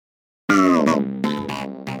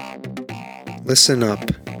Listen up.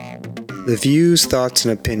 The views, thoughts,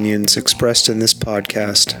 and opinions expressed in this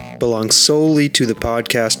podcast belong solely to the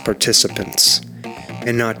podcast participants,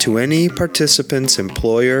 and not to any participant's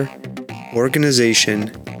employer,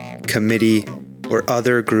 organization, committee, or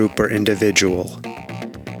other group or individual.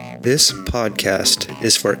 This podcast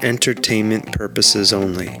is for entertainment purposes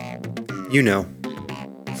only. You know,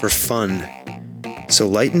 for fun. So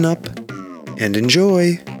lighten up and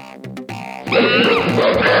enjoy.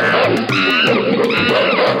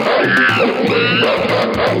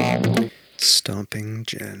 Stomping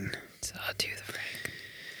Jen. Sawtooth Frank.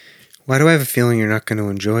 Why do I have a feeling you're not going to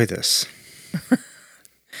enjoy this?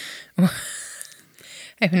 I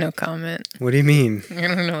have no comment. What do you mean? I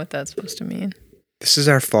don't know what that's supposed to mean. This is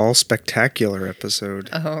our fall spectacular episode.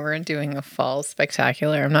 Oh, we're doing a fall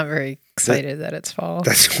spectacular. I'm not very excited that it's fall.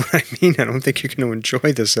 That's what I mean. I don't think you're going to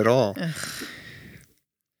enjoy this at all. Ugh.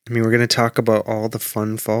 I mean, we're going to talk about all the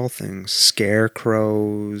fun fall things.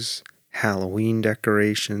 Scarecrows, Halloween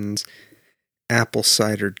decorations, apple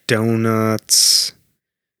cider donuts.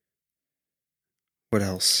 What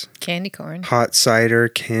else? Candy corn. Hot cider,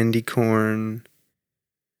 candy corn.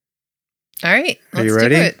 All right. Are you let's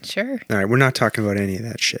ready? do it. Sure. All right, we're not talking about any of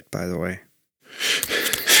that shit, by the way.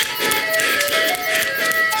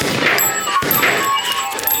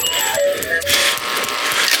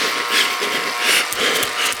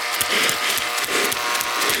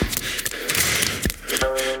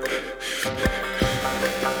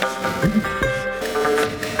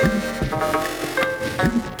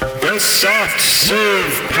 The Soft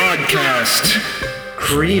Serve Podcast.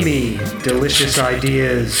 Creamy, delicious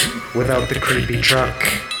ideas without the creepy truck.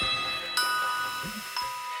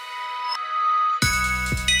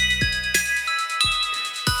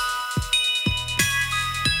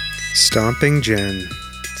 Stomping Jen.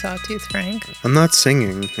 Sawtooth Frank. I'm not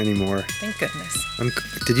singing anymore. Thank goodness.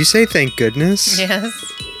 Did you say thank goodness? Yes.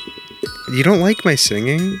 You don't like my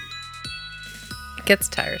singing? It gets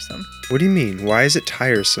tiresome. What do you mean? Why is it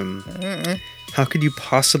tiresome? How could you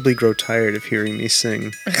possibly grow tired of hearing me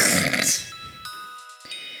sing?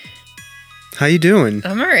 How you doing?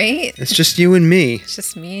 I'm all right. It's just you and me. It's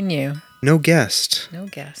just me and you. No guest. No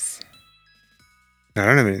guess. I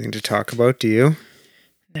don't have anything to talk about, do you?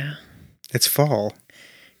 No. It's fall.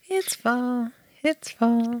 It's fall. It's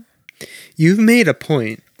fall. You've made a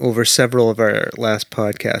point over several of our last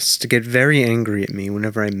podcasts to get very angry at me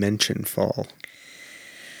whenever I mention fall.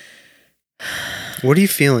 What are you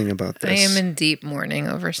feeling about this? I am in deep mourning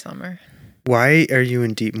over summer. Why are you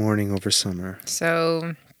in deep mourning over summer?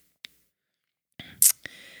 So,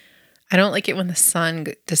 I don't like it when the sun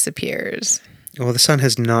disappears. Well, the sun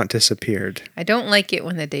has not disappeared. I don't like it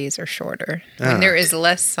when the days are shorter. When Ah. there is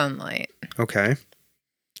less sunlight, Okay.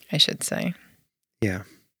 I should say. Yeah.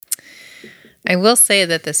 I will say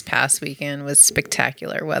that this past weekend was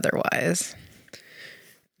spectacular weather-wise.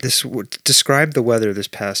 Describe the weather this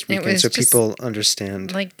past weekend was so just people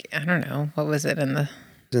understand. Like, I don't know, what was it in the...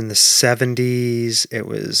 In the 70s, it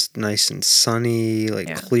was nice and sunny, like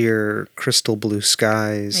Yeah. clear, crystal blue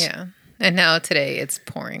skies. Yeah. And now today it's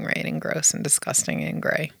pouring rain and gross and disgusting and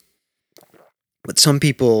gray. But some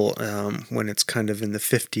people, when it's kind of in the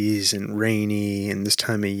 50s and rainy and this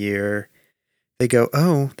time of year, they go,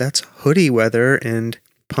 oh, that's hoodie weather and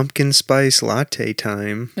pumpkin spice latte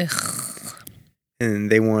time. Ugh.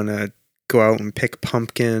 And they want to go out and pick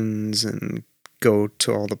pumpkins and go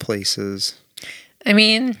to all the places. I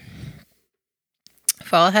mean,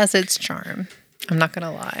 fall has its charm. I'm not going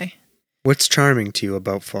to lie. What's charming to you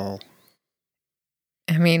about fall?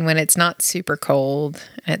 I mean, when it's not super cold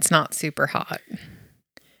and it's not super hot.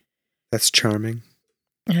 That's charming.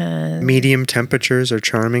 And Medium temperatures are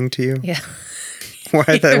charming to you? yeah.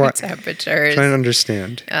 Why that? Why? Temperatures. Trying to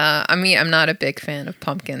understand. I mean, I'm not a big fan of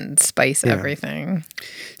pumpkin spice Yeah. everything.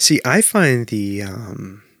 See, I find the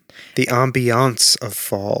ambiance of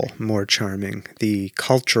fall more charming. The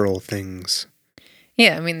cultural things.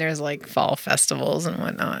 Yeah, I mean, there's like fall festivals and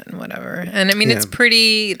whatnot and whatever. And I mean, Yeah. it's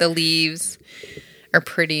pretty. The leaves are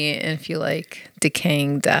pretty. And if you like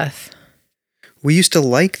decaying death. We used to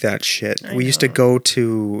like that shit. I We used to know. go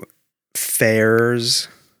to fairs,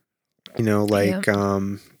 like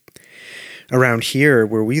around here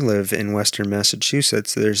where we live in Western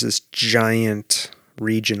Massachusetts, there's this giant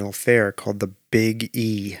regional fair called the Big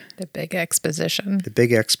E, The big exposition. the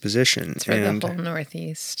Big Exposition. It's for the whole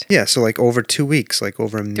Northeast. yeah, so like over 2 weeks, like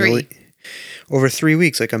over 3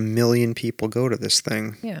 weeks, like 1 million people go to this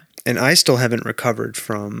thing. Yeah. And I still haven't recovered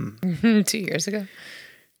from 2 years ago.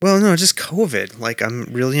 Well, no, just COVID. Like, I'm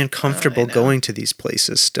really uncomfortable know. going to these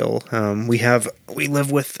places still. We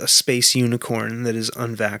live with a space unicorn that is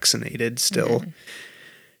unvaccinated still.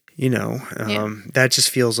 Yeah. That just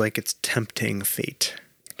feels like it's tempting fate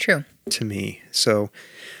True. to me. So,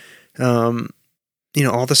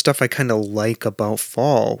 all the stuff I kind of like about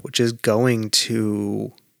fall, which is going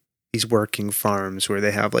to these working farms where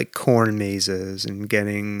they have like corn mazes and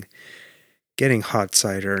getting hot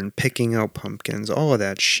cider and picking out pumpkins, all of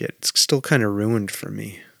that shit. It's still kind of ruined for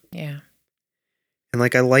me. Yeah. And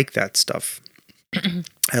like, I like that stuff.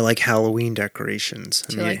 I like Halloween decorations.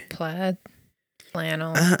 Do you like plaid?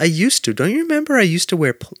 Flannel? I used to. Don't you remember? I used to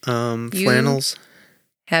wear flannels.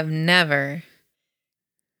 Have never,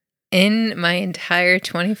 in my entire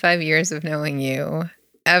 25 years of knowing you,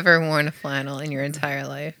 ever worn a flannel in your entire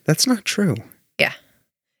life. That's not true. Yeah.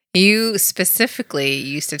 You specifically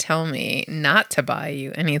used to tell me not to buy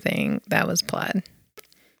you anything that was plaid.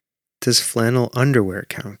 Does flannel underwear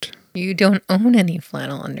count? You don't own any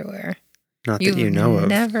flannel underwear. Not that you know of. You've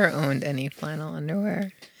never owned any flannel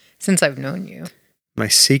underwear since I've known you. My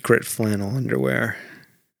secret flannel underwear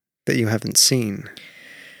that you haven't seen.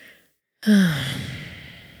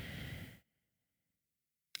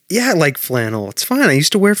 Yeah, I like flannel. It's fine. I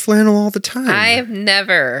used to wear flannel all the time. I have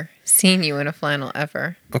never seen you in a flannel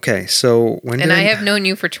ever. Okay, so And I have known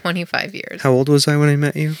you for 25 years. How old was I when I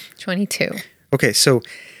met you? 22. Okay, so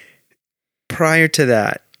prior to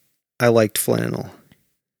that, I liked flannel.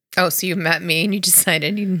 Oh, so you met me and you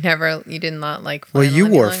decided you did not like Well, flannel you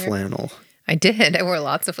any wore longer? flannel. I did. I wore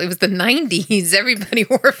lots of. It was the 90s. Everybody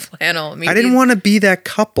wore flannel. I didn't want to be that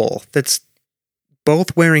couple that's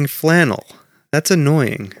both wearing flannel. That's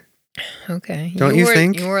annoying. Okay. Don't you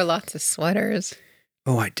think? You wore lots of sweaters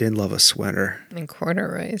Oh, I did love a sweater. and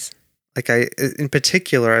corduroys. Like in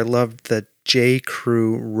particular, I loved the J.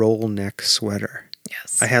 Crew roll neck sweater.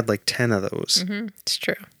 Yes. I had like 10 of those, It's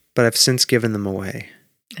true. but I've since given them away.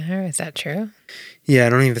 Oh, is that true? Yeah, I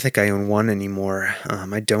don't even think I own one anymore.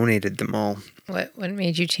 I donated them all. What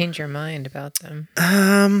made you change your mind about them?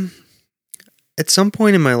 At some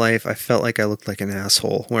point in my life, I felt like I looked like an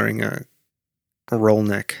asshole wearing a roll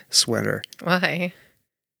neck sweater. Why?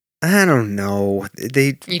 I don't know.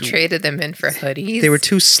 You traded them in for hoodies? They were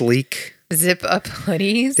too sleek. Zip up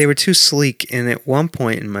hoodies? They were too sleek, and at one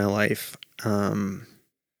point in my life,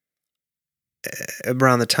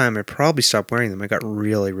 around the time I probably stopped wearing them, I got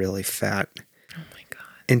really, really fat. Oh my God.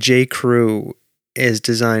 And J. Crew is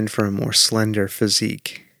designed for a more slender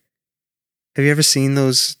physique. Have you ever seen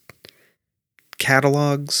those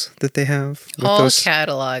catalogs that they have? With All those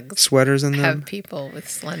catalogs sweaters in them? have people with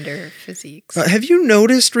slender physiques. Have you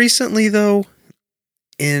noticed recently, though,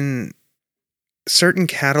 in certain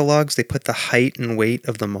catalogs, they put the height and weight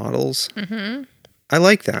of the models? Mm-hmm. I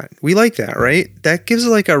like that. We like that, right? That gives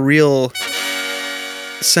like a real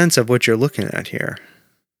sense of what you're looking at here.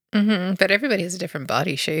 Mm-hmm. But everybody has a different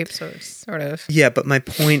body shape, so it's sort of... Yeah, but my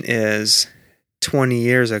point is 20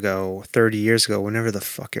 years ago, 30 years ago, whenever the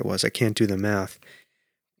fuck it was, I can't do the math.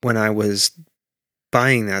 When I was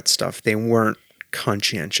buying that stuff, they weren't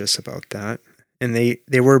conscientious about that. And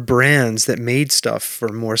they were brands that made stuff for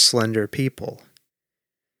more slender people.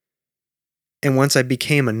 And once I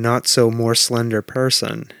became a not so more slender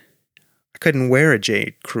person, I couldn't wear a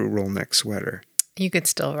J. Crew roll neck sweater. You could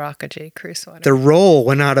still rock a J. Crew sweater. The roll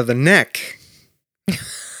went out of the neck.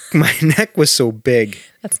 My neck was so big.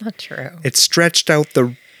 That's not true. It stretched out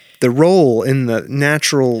the roll in the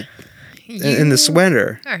natural, in the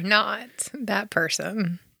sweater. You are not that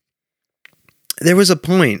person. There was a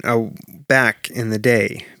point back in the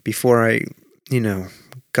day before I,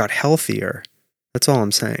 got healthier. That's all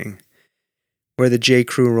I'm saying. Where the J.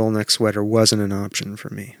 Crew roll neck sweater wasn't an option for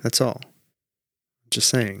me. That's all. Just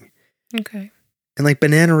saying. Okay. And like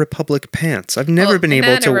Banana Republic pants. I've never been able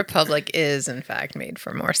to... Banana Republic is, in fact, made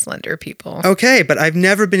for more slender people. Okay, but I've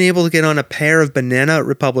never been able to get on a pair of Banana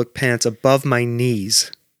Republic pants above my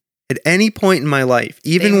knees. At any point in my life.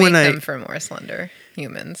 Even when They make them for more slender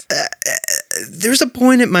humans. There's a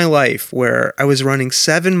point in my life where I was running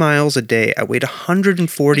 7 miles a day. I weighed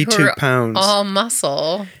 142 You were pounds. all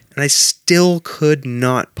muscle. And I still could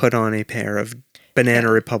not put on a pair of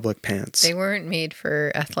Banana Republic pants. They weren't made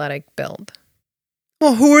for athletic build.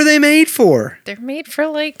 Well, who are they made for? They're made for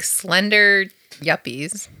like slender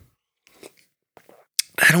yuppies.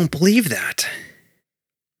 I don't believe that.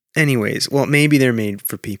 Anyways, well, maybe they're made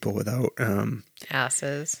for people without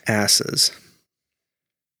Asses. asses.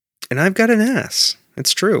 And I've got an ass.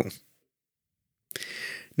 It's true.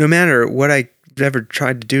 No matter what I ever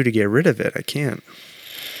tried to do to get rid of it, I can't.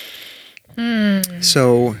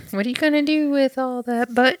 So What are you gonna do with all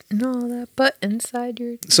that butt and all that butt inside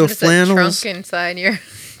your? So what is it, flannels- trunk inside your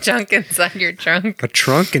junk inside your trunk. a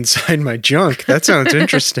trunk inside my junk. That sounds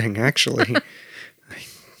interesting, actually.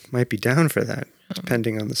 might be down for that,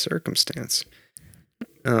 depending on the circumstance.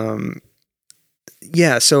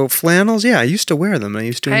 Yeah, so flannels, yeah, I used to wear them. I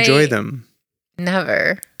used to enjoy them.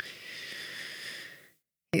 Never.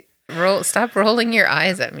 Stop rolling your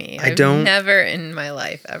eyes at me. I've never in my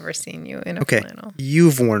life ever seen you in a flannel.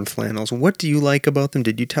 You've worn flannels. What do you like about them?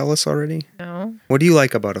 Did you tell us already? No. What do you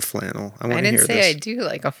like about a flannel? I want to hear this. I didn't say I do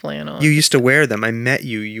like a flannel. You used to wear them. I met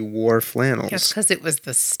you. You wore flannels. Yes, because it was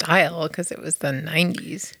the style, because it was the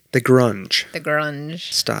 90s. The grunge. The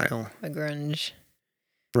grunge. Style. The grunge.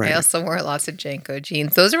 Right. I also wore lots of Janko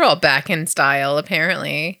jeans. Those are all back in style,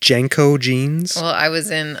 apparently. Janko jeans? Well, I was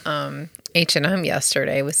in H&M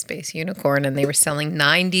yesterday with Space Unicorn, and they were selling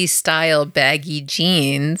 90s style baggy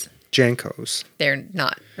jeans. Jankos. They're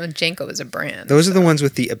not. Janko is a brand. Those are the ones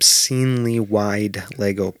with the obscenely wide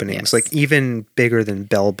leg openings, Yes. like even bigger than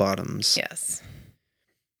bell bottoms. Yes.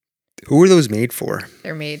 Who are those made for?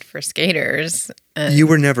 They're made for skaters. And You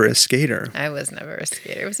were never a skater. I was never a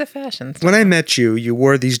skater. It was a fashion style. When I met you, you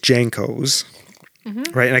wore these Jankos,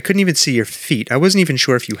 right? And I couldn't even see your feet. I wasn't even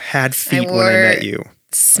sure if you had feet when I met you.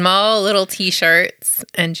 Small little t-shirts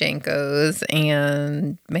and Jankos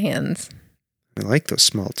and Vans. I like those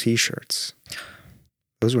small t-shirts.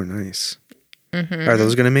 Those were nice. Mm-hmm. Are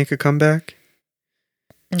those going to make a comeback?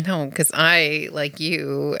 No, because I, like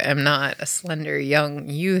you, am not a slender young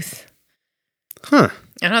youth. Huh.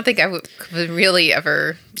 I don't think I could really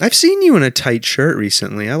ever. I've seen you in a tight shirt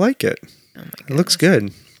recently. I like it. Oh my goodness. It looks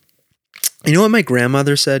good. You know what my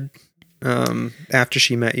grandmother said after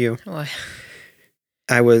she met you? What?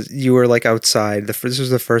 You were like outside. This was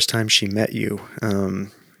the first time she met you.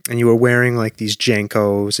 And you were wearing like these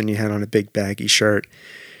Jankos and you had on a big baggy shirt.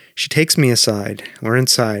 She takes me aside. We're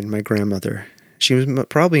inside, my grandmother. She was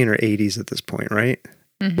probably in her 80s at this point, right?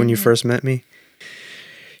 Mm-hmm. When you first met me.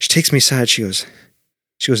 She takes me aside. She goes,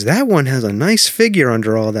 that one has a nice figure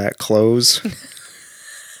under all that clothes.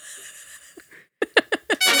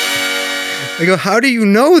 I go, how do you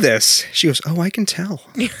know this? She goes, oh, I can tell.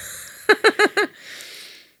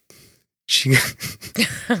 She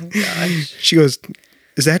goes,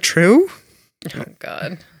 is that true? Oh,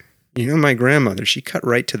 God. You know, my grandmother, she cut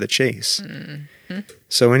right to the chase. Mm-hmm.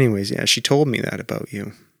 So anyways, yeah, she told me that about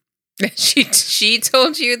you. She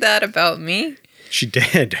told you that about me? She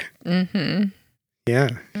did. Mm-hmm. Yeah.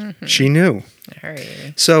 Mm-hmm. She knew. All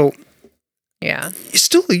right. So yeah.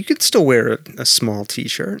 You could still wear a small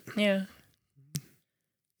t-shirt. Yeah.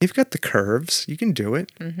 You've got the curves. You can do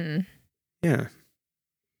it. Mm-hmm. Yeah.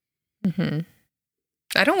 Mm-hmm.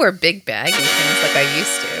 I don't wear big baggy things like I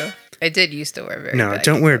used to. I did used to wear very No, baggy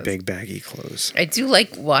don't wear clothes. big baggy clothes. I do like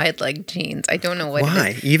wide leg jeans. I don't know what Why?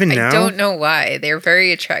 it is. Even now? I don't know why. They're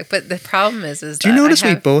very attractive. But the problem is do you notice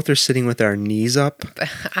we both are sitting with our knees up?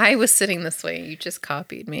 I was sitting this way. You just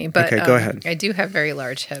copied me. But okay, go ahead. I do have very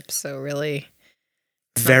large hips, so really.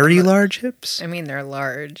 Very large hips? I mean, they're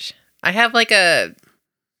large. I have like a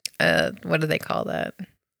what do they call that?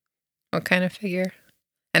 What kind of figure?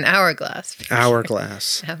 An hourglass.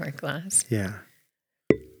 Hourglass. Hourglass. Yeah.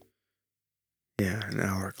 Yeah, an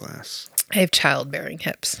hourglass. I have childbearing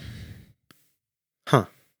hips. Huh.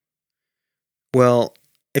 Well,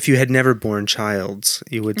 if you had never born childs,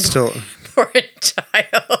 you would still... Born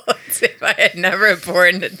child. If I had never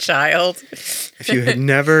born a child. If you had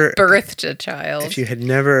never... Birthed a child. If you had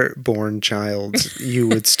never born childs, you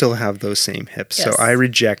would still have those same hips. Yes. So I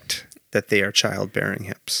reject that they are childbearing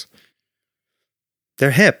hips. They're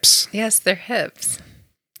hips. Yes, they're hips.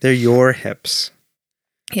 They're your hips.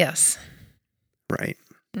 Yes. Right.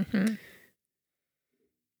 Mm-hmm.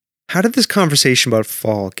 How did this conversation about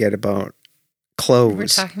fall get about clothes? We're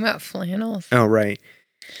talking about flannels. Oh, right.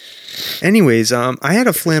 Anyways, I had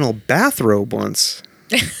a flannel bathrobe once.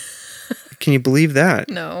 Can you believe that?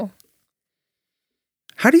 No.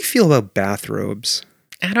 How do you feel about bathrobes?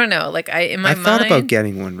 I don't know. Like I thought about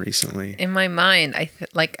getting one recently. In my mind, I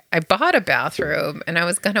bought a bathrobe and I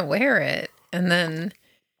was gonna wear it, and then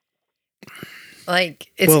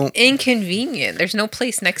like it's inconvenient. There's no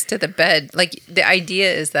place next to the bed. Like the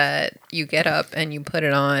idea is that you get up and you put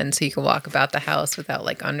it on so you can walk about the house without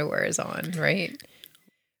like underwears on, right?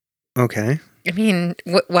 Okay. I mean,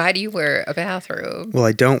 why do you wear a bathrobe? Well,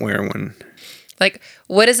 I don't wear one. Like,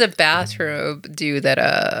 what does a bathrobe do that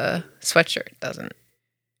a sweatshirt doesn't?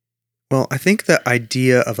 Well, I think the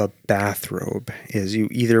idea of a bathrobe is you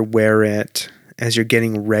either wear it as you're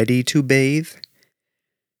getting ready to bathe,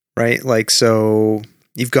 right? Like, so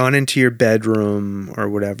you've gone into your bedroom or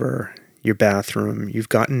whatever, your bathroom, you've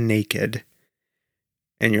gotten naked,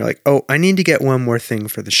 and you're like, oh, I need to get one more thing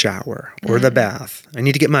for the shower or the bath. I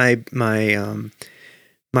need to get my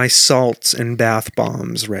my salts and bath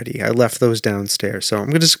bombs ready. I left those downstairs. So I'm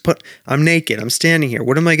going to I'm naked. I'm standing here.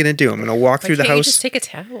 What am I going to do? I'm going to walk through the can't house. You just take a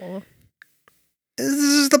towel. This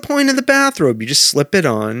is the point of the bathrobe. You just slip it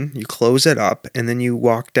on, you close it up, and then you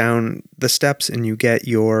walk down the steps and you get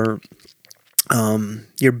your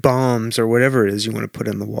bombs or whatever it is you want to put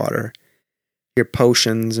in the water. Your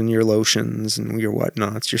potions and your lotions and your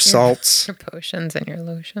whatnots, your salts. Your potions and your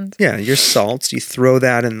lotions. Yeah, your salts. You throw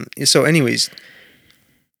that in. So anyways,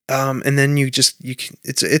 and then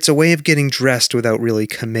it's a way of getting dressed without really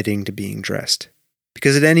committing to being dressed.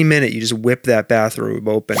 Because at any minute, you just whip that bathrobe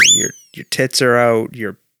open and your tits are out,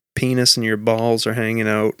 your penis and your balls are hanging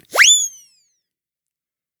out.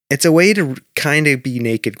 It's a way to kind of be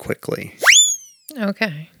naked quickly.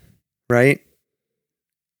 Okay. Right?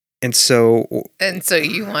 And so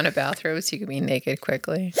you want a bathrobe so you can be naked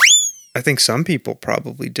quickly? I think some people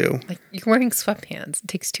probably do. Like you're wearing sweatpants. It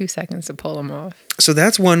takes 2 seconds to pull them off. So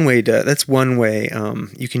that's one way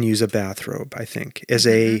you can use a bathrobe, I think, as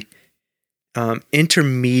a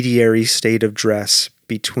intermediary state of dress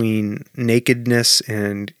between nakedness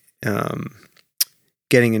and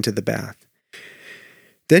getting into the bath.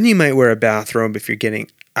 Then you might wear a bathrobe if you're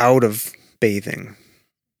getting out of bathing,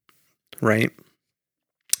 right?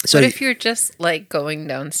 So what if you're just like going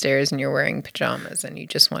downstairs and you're wearing pajamas and you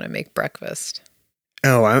just want to make breakfast?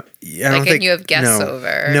 Oh, I don't think you have guests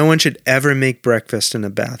over. No one should ever make breakfast in a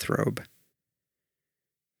bathrobe.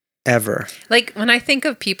 Ever. Like when I think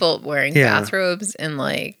of people wearing bathrobes in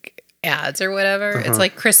like ads or whatever, it's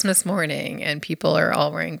like Christmas morning and people are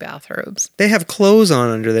all wearing bathrobes. They have clothes on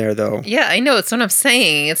under there though. Yeah, I know. It's what I'm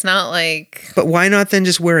saying. It's not like... But why not then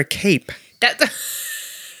just wear a cape? That's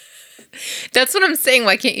what I'm saying.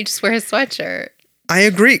 Why can't you just wear a sweatshirt? I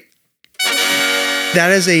agree.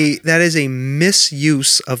 That is a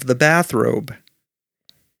misuse of the bathrobe.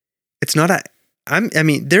 It's not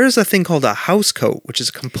there's a thing called a house coat, which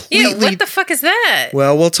is completely... Yeah, what the fuck is that?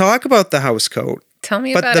 Well, we'll talk about the house coat. Tell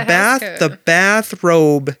me about a house coat. The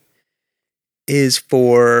bathrobe is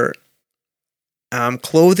for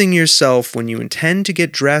clothing yourself when you intend to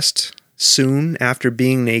get dressed soon after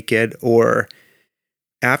being naked or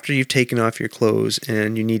after you've taken off your clothes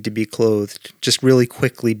and you need to be clothed just really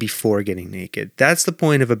quickly before getting naked. That's the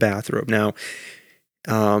point of a bathrobe. Now,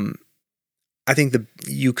 I think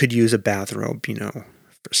you could use a bathrobe, for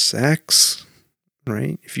sex,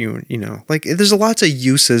 right? If there's lots of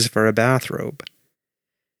uses for a bathrobe.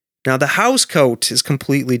 Now, the house coat is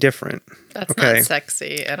completely different. That's not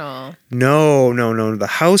sexy at all. No. The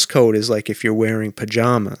house coat is like if you're wearing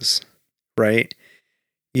pajamas, right?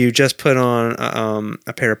 You just put on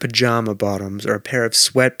a pair of pajama bottoms or a pair of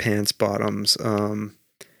sweatpants bottoms,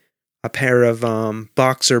 a pair of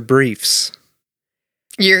boxer briefs.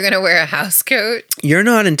 You're going to wear a house coat? You're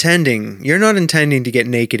not intending to get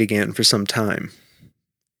naked again for some time.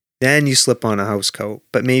 Then you slip on a house coat,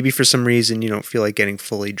 but maybe for some reason you don't feel like getting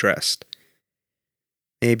fully dressed.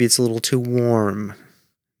 Maybe it's a little too warm.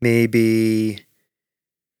 Maybe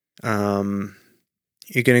you're going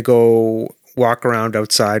to go walk around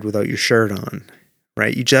outside without your shirt on,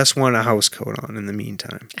 right? You just want a house coat on in the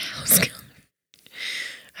meantime. House coat.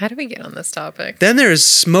 How do we get on this topic? Then there's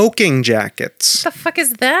smoking jackets. What the fuck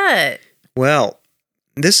is that? Well,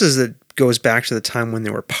 goes back to the time when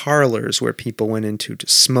there were parlors where people went into to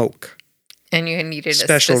smoke. And you needed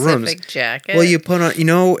special a specific rooms. Jacket? Well, you put on,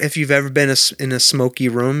 if you've ever been in a smoky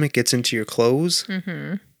room, it gets into your clothes.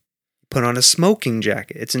 Mm-hmm. Put on a smoking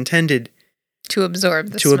jacket. It's intended to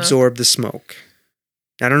absorb the smoke.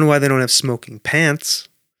 I don't know why they don't have smoking pants.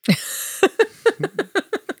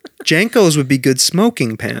 Jankos would be good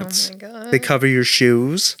smoking pants. Oh my God. They cover your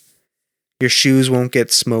shoes. Your shoes won't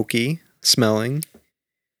get smoky smelling.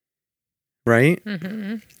 Right?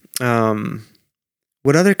 Mm-hmm.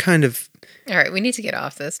 What other kind of... All right, we need to get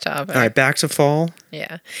off this topic. All right, back to fall.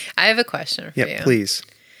 Yeah. I have a question for you. Yeah, please.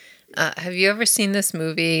 Have you ever seen this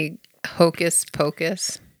movie, Hocus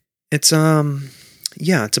Pocus? It's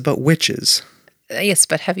it's about witches. Yes,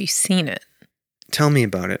 but have you seen it? Tell me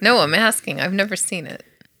about it. No, I'm asking. I've never seen it.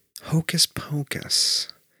 Hocus Pocus.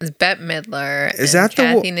 It's Bette Midler. Is that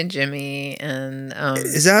Kathy Najimy and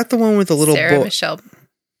is that the one with the little Sarah boy? Michelle.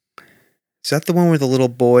 Is that the one where the little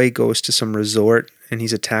boy goes to some resort and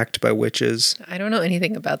he's attacked by witches? I don't know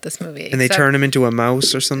anything about this movie. And they turn him into a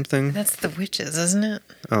mouse or something? That's the witches, isn't it?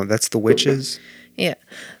 Oh, that's the witches? Yeah.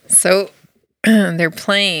 So they're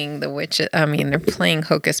playing the witches. They're playing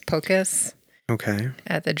Hocus Pocus. Okay.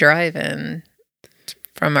 At the drive-in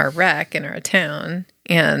from our rec in our town.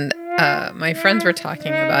 And my friends were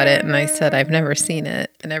talking about it. And I said, I've never seen it.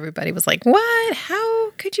 And everybody was like, what? How?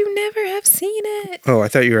 How could you never have seen it? Oh, I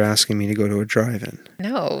thought you were asking me to go to a drive-in.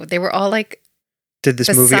 No, they were all like Did this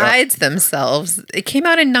movie... besides themselves. It came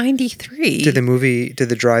out in 93. Did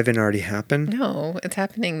the drive-in already happen? No, it's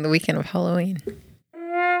happening the weekend of Halloween.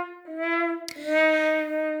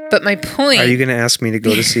 But my point... Are you going to ask me to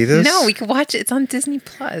go to see this? No, we can watch it. It's on Disney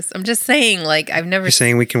Plus. I'm just saying, like, I've never... You're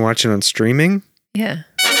saying we can watch it on streaming? Yeah.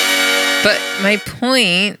 But my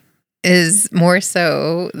point is more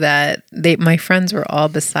so that my friends were all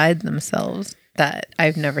beside themselves, that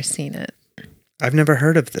I've never seen it. I've never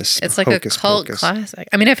heard of this. It's like Hocus a cult Pocus. classic.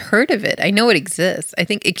 I mean, I've heard of it. I know it exists. I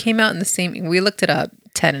think it came out in the same... We looked it up,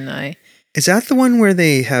 Ted and I. Is that the one where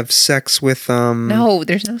they have sex with... No,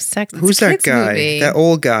 there's no sex. It's who's a that kid's guy? movie. That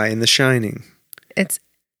old guy in The Shining.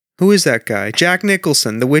 Who is that guy? Jack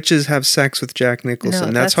Nicholson. The witches have sex with Jack Nicholson.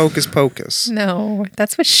 No, that's Hocus Pocus. No,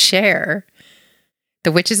 that's with Cher.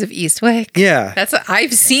 The Witches of Eastwick. Yeah.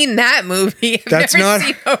 I've seen that movie. That's never not-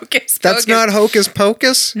 seen Hocus Pocus. That's not Hocus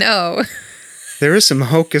Pocus? No. There is some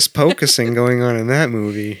Hocus Pocusing going on in that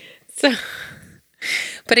movie.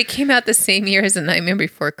 But it came out the same year as The Nightmare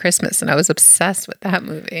Before Christmas, and I was obsessed with that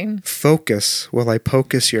movie. Focus while I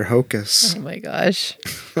pocus your hocus. Oh my gosh.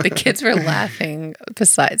 The kids were laughing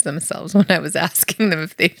besides themselves when I was asking them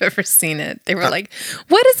if they've ever seen it. They were like,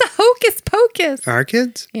 what is a Hocus Pocus? Our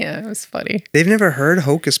kids? Yeah, it was funny. They've never heard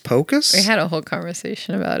Hocus Pocus? We had a whole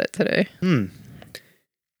conversation about it today. Do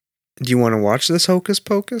you want to watch this Hocus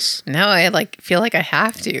Pocus? Now I feel like I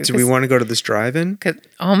have to. Do we want to go to this drive-in? Because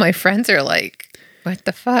all my friends are like, what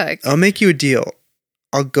the fuck? I'll make you a deal.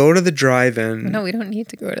 I'll go to the drive-in. No, we don't need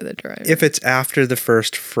to go to the drive-in. If it's after the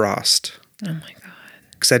first frost. Oh my God.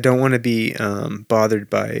 Because I don't want to be bothered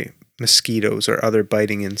by mosquitoes or other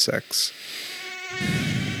biting insects.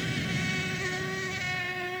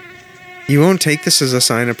 You won't take this as a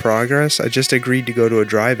sign of progress? I just agreed to go to a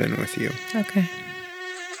drive-in with you. Okay.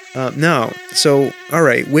 No. So, all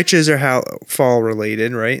right. Witches are fall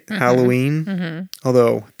related, right? Mm-hmm. Halloween. Mm-hmm.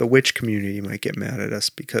 Although the witch community might get mad at us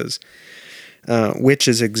because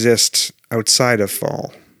witches exist outside of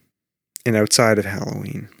fall and outside of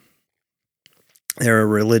Halloween. They're a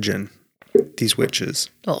religion, these witches.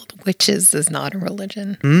 Well, witches is not a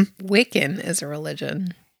religion. Wiccan is a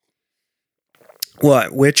religion.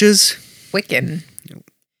 What? Witches? Wiccan.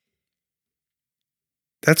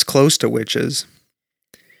 That's close to witches.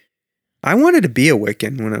 I wanted to be a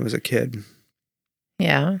Wiccan when I was a kid.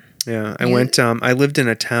 Yeah. Yeah. I lived in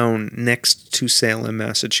a town next to Salem,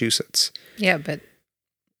 Massachusetts. Yeah, but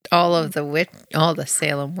all the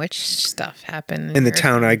Salem witch stuff happened in the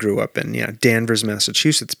town I grew up in. Yeah. Danvers,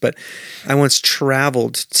 Massachusetts. But I once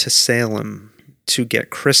traveled to Salem to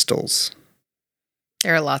get crystals.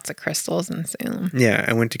 There are lots of crystals in Salem. Yeah.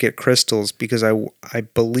 I went to get crystals because I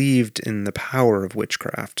believed in the power of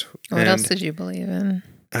witchcraft. What else did you believe in?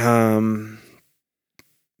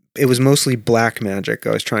 It was mostly black magic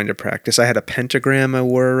I was trying to practice. I had a pentagram I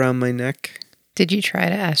wore around my neck. Did you try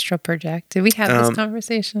to astral project? Did we have this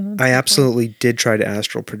conversation? I absolutely did try to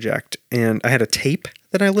astral project. And I had a tape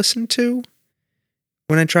that I listened to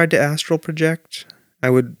when I tried to astral project.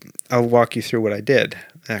 I'll walk you through what I did.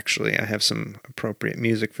 Actually, I have some appropriate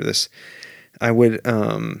music for this. I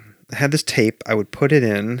had this tape. I would put it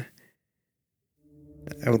in.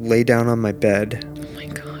 I would lay down on my bed. Oh my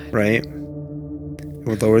God. Right? I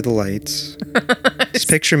would lower the lights. Just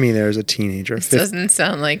picture me there as a teenager. This doesn't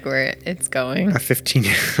sound like where it's going. A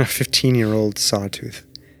 15-year-old sawtooth.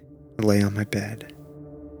 I'd lay on my bed.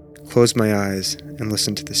 Close my eyes and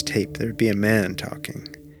listen to this tape. There'd be a man talking.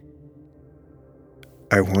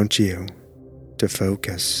 I want you to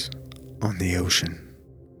focus on the ocean.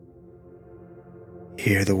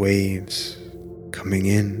 Hear the waves coming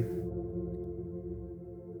in.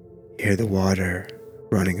 Hear the water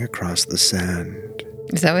running across the sand.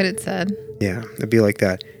 Is that what it said? Yeah, it'd be like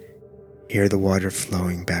that. Hear the water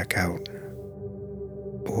flowing back out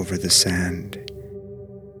over the sand,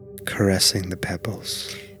 caressing the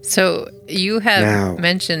pebbles. So you have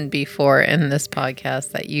mentioned before in this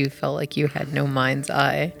podcast that you felt like you had no mind's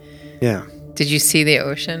eye. Yeah. Did you see the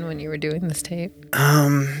ocean when you were doing this tape?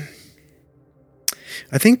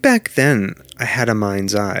 I think back then I had a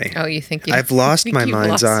mind's eye. Oh, you think I've lost my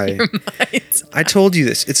mind's eye. Your mind's eye. I told you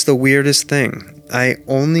this. It's the weirdest thing. I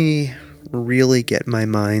only really get my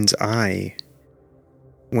mind's eye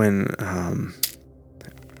when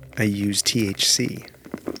I use THC.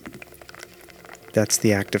 That's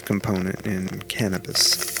the active component in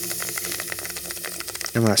cannabis.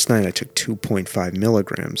 And last night I took 2.5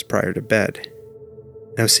 milligrams prior to bed.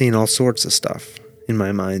 I was seeing all sorts of stuff in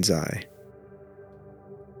my mind's eye.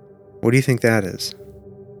 What do you think that is?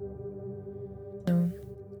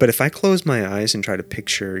 But if I close my eyes and try to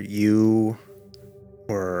picture you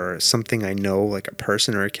or something I know, like a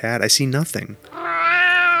person or a cat, I see nothing.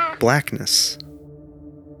 Blackness.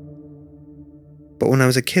 But when I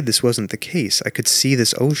was a kid, this wasn't the case. I could see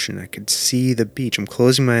this ocean. I could see the beach. I'm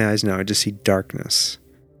closing my eyes now. I just see darkness.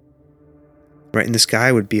 Right? And this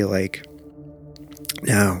guy would be like,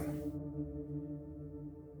 now,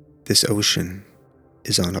 this ocean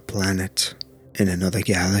is on a planet in another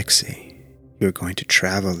galaxy. You're going to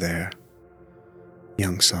travel there,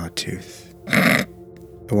 young Sawtooth. I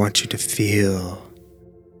want you to feel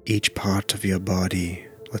each part of your body.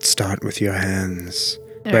 Let's start with your hands.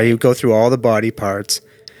 Right? He would go through all the body parts.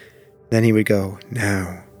 Then he would go,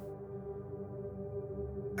 now,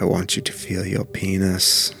 I want you to feel your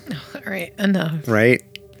penis. All right, enough. Right?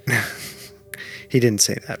 He didn't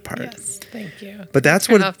say that part. Yes, thank you. But that's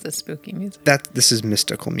Turn what... off the spooky music. This is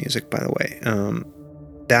mystical music, by the way.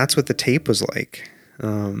 That's what the tape was like.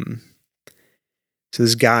 So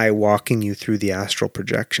this guy walking you through the astral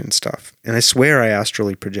projection stuff. And I swear I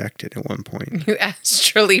astrally projected at one point. You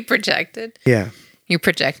astrally projected? Yeah. You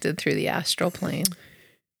projected through the astral plane.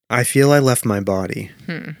 I feel I left my body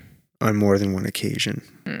on more than one occasion.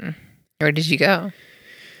 Where did you go?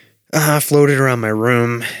 I floated around my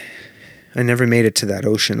room. I never made it to that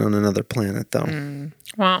ocean on another planet, though.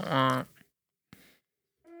 Wah, wah.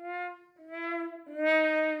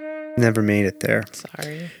 Never made it there.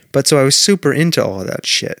 Sorry. But so I was super into all of that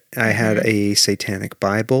shit. I had a satanic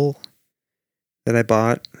Bible that I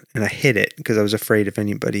bought, and I hid it because I was afraid if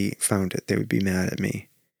anybody found it, they would be mad at me.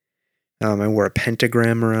 I wore a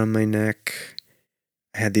pentagram around my neck.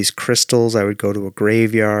 I had these crystals. I would go to a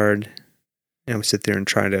graveyard, and I would sit there and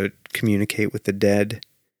try to communicate with the dead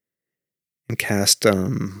and cast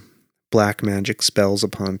black magic spells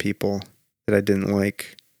upon people that I didn't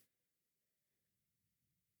like.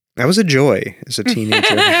 That was a joy as a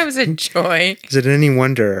teenager. That was a joy. Is it any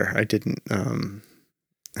wonder I didn't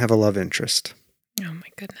have a love interest? Oh my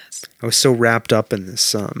goodness. I was so wrapped up in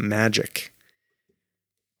this magic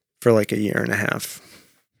for like a year and a half.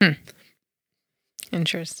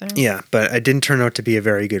 Interesting. Yeah, but I didn't turn out to be a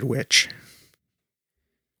very good witch.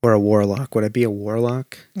 Or a warlock. Would I be a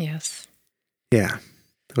warlock? Yes. Yeah.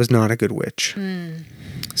 I was not a good witch.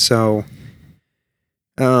 So,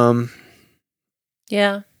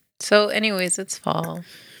 yeah. So anyways, it's fall.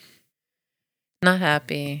 Not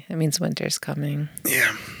happy. It means winter's coming.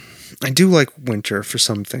 yeah. I do like winter for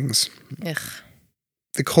some things. Ugh.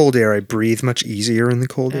 The cold air, I breathe much easier in the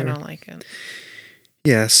cold I air. don't like it.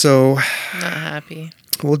 Yeah, so Not happy.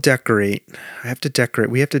 we'll decorate. I have to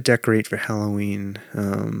decorate. We have to decorate for Halloween.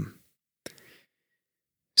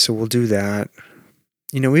 So we'll do that.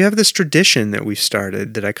 You know, we have this tradition that we've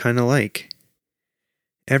started that I kind of like.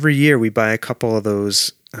 Every year we buy a couple of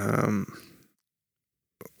those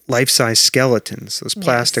life-size skeletons, those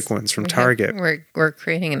plastic ones from Target. We're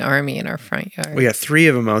creating an army in our front yard. We got 3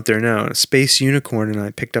 of them out there now. A Space Unicorn and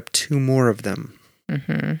I picked up 2 more of them.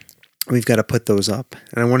 We've got to put those up.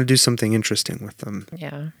 And I want to do something interesting with them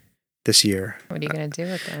Yeah. this year. What are you going to do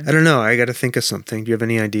with them? I don't know. I got to think of something. Do you have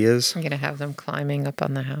any ideas? I'm going to have them climbing up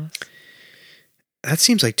on the house. That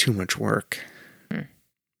seems like too much work.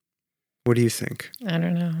 What do you think? I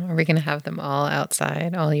don't know. Are we going to have them all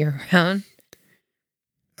outside all year round?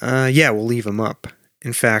 Yeah, we'll leave them up.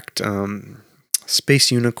 In fact,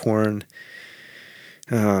 Space Unicorn,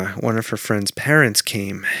 one of her friend's parents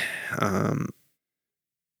came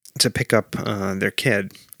to pick up their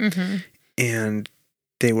kid. And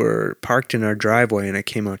they were parked in our driveway, and I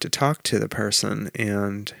came out to talk to the person,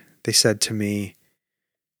 and they said to me,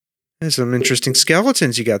 "There's some interesting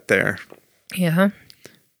skeletons you got there." Yeah.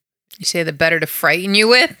 You say the better to frighten you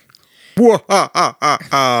with? Whoa,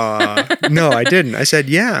 No, I didn't. I said,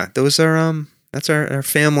 yeah, those are, that's our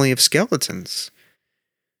family of skeletons.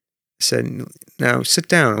 I said, now sit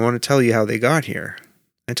down. I want to tell you how they got here.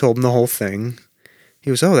 I told him the whole thing. He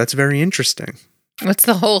was, oh, that's very interesting. What's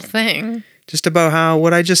the whole thing? Just about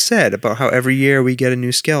what I just said, about how every year we get a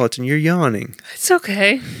new skeleton. You're yawning. It's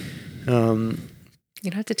okay. You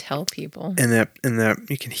don't have to tell people. And that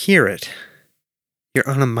you can hear it. You're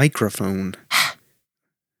on a microphone.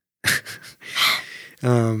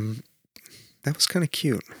 That was kind of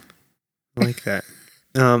cute. I like that.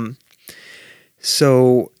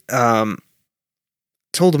 So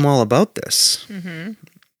told him all about this. And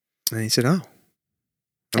he said, oh,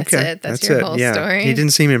 okay. That's your whole story? He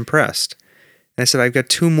didn't seem impressed. And I said, I've got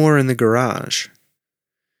 2 more in the garage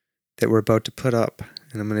that we're about to put up.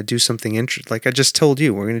 And I'm going to do something interesting. Like I just told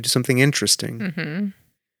you, we're going to do something interesting.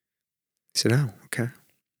 He said, oh, okay.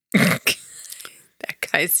 That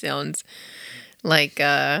guy sounds Like,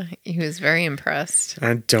 he was very impressed.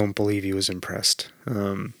 I don't believe he was impressed.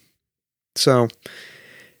 So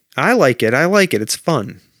I like it. It's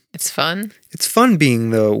fun. It's fun. It's fun being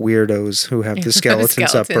the weirdos who have the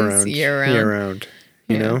skeletons up around year round.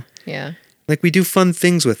 You know? Yeah. Like we do fun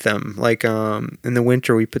things with them. Like in the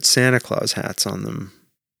winter we put Santa Claus hats on them.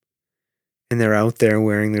 And they're out there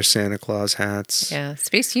wearing their Santa Claus hats. Yeah.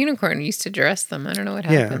 Space Unicorn used to dress them. I don't know what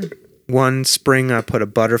happened. Yeah. One spring I put a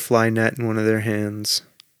butterfly net in one of their hands.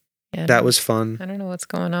 Yeah, that was fun. I don't know what's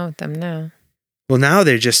going on with them now. Well, now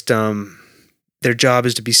they're just their job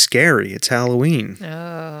is to be scary. It's Halloween. Oh.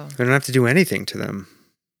 I don't have to do anything to them.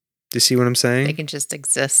 Do you see what I'm saying? They can just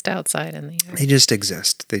exist outside in the yard. They just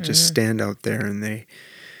exist. They just stand out there and they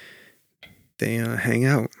hang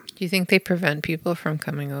out. Do you think they prevent people from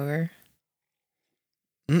coming over?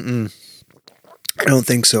 I don't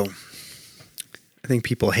think so. I think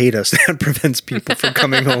people hate us. That prevents people from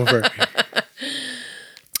coming over.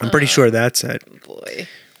 I'm pretty sure that's it. Boy.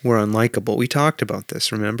 We're unlikable. We talked about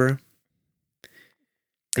this, remember?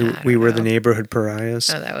 We were the neighborhood pariahs.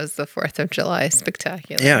 Oh, that was the 4th of July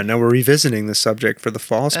spectacular. Yeah, now we're revisiting the subject for the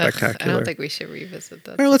fall spectacular. I don't think we should revisit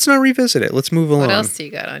that. All right, let's not revisit it. Let's move along. What else do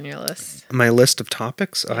you got on your list? My list of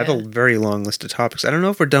topics? I have a very long list of topics. I don't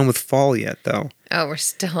know if we're done with fall yet, though. Oh, we're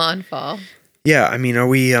still on fall. Yeah, I mean, are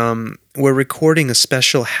we, we're recording a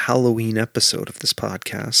special Halloween episode of this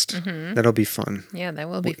podcast. Mm-hmm. That'll be fun. Yeah, that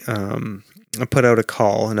will be fun. I put out a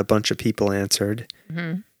call and a bunch of people answered.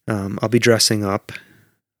 Mm-hmm. I'll be dressing up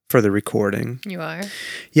for the recording. You are?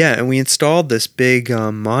 Yeah, and we installed this big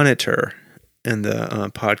monitor in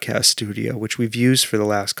the podcast studio, which we've used for the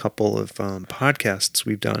last couple of podcasts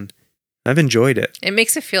we've done. I've enjoyed it. It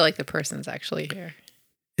makes it feel like the person's actually here.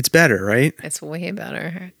 It's better, right? It's way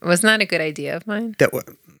better. Wasn't that a good idea of mine?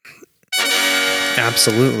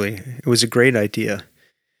 Absolutely. It was a great idea.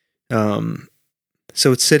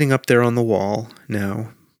 So it's sitting up there on the wall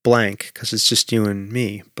now, blank, because it's just you and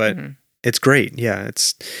me. But it's great. Yeah,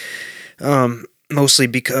 it's mostly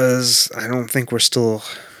because I don't think we're still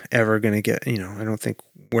ever going to get, I don't think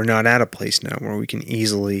we're not at a place now where we can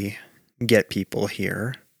easily get people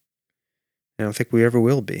here. I don't think we ever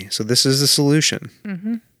will be. So this is the solution.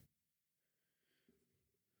 Mm-hmm.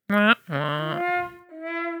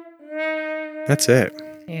 That's it.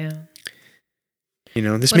 Yeah.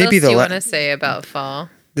 This what may be the last do you want to say about fall?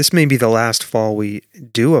 This may be the last fall we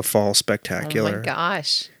do a fall spectacular. Oh my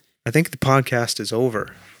gosh. I think the podcast is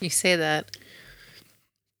over. You say that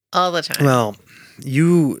all the time. Well,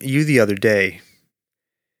 you the other day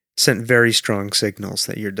sent very strong signals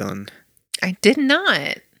that you're done. I did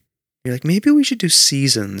not. You're like, maybe we should do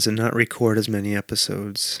seasons and not record as many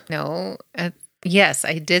episodes. No. Yes,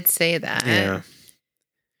 I did say that. Yeah.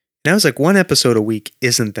 And I was like, one episode a week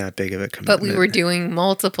isn't that big of a commitment. But we were doing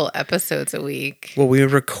multiple episodes a week. Well, we were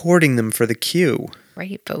recording them for the queue.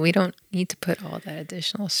 Right, but we don't need to put all that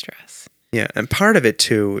additional stress. Yeah, and part of it,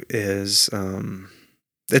 too, is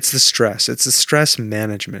it's the stress. It's the stress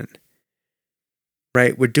management.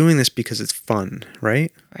 Right? We're doing this because it's fun,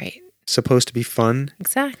 right? Right. Supposed to be fun.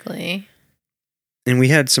 Exactly. And we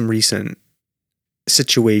had some recent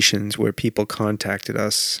situations where people contacted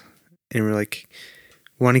us and were like,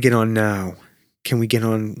 want to get on now. Can we get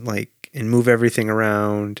on and move everything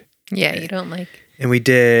around? Yeah, you don't like. And we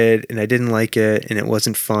did, and I didn't like it, and it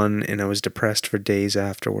wasn't fun, and I was depressed for days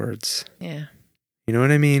afterwards. Yeah. You know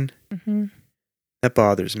what I mean? Mm-hmm. That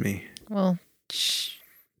bothers me. Well,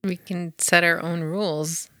 we can set our own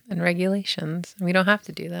rules and regulations. We don't have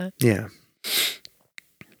to do that. Yeah.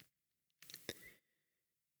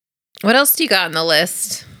 What else do you got on the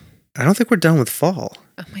list? I don't think we're done with fall.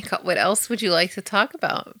 Oh my God, what else would you like to talk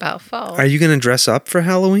about fall? Are you going to dress up for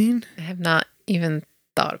Halloween? I have not even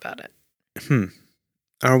thought about it.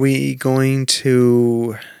 Are we going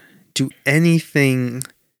to do anything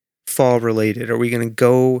fall related? Are we going to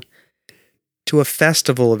go to a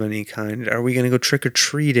festival of any kind? Are we going to go trick or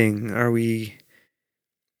treating?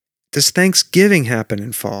 Does Thanksgiving happen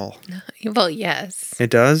in fall? Well, yes.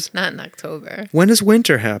 It does? Not in October. When does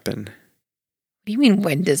winter happen? What do you mean,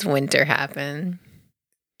 when does winter happen?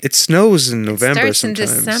 It snows in November sometimes. It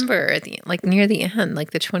starts in December, near the end,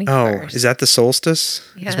 like the 21st. Oh, is that the solstice?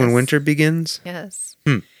 Yes. Is when winter begins? Yes.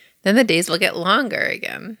 Then the days will get longer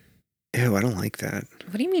again. Ew, I don't like that.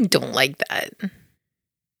 What do you mean don't like that?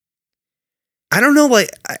 I don't know,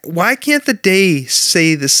 why can't the day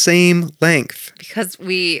say the same length? Because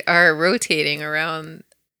we are rotating around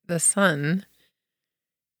the sun.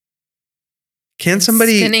 Can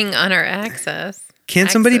somebody spinning on our axis? Can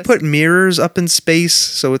somebody put mirrors up in space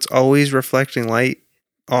so it's always reflecting light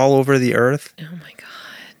all over the earth? Oh my God.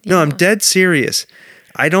 No, I'm dead serious.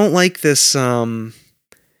 I don't like this.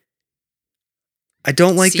 I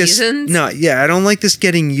don't like Seasons? this. No, yeah, I don't like this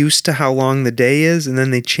getting used to how long the day is, and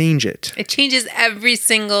then they change it. It changes every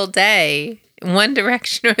single day, one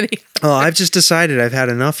direction or the other. Oh, I've just decided I've had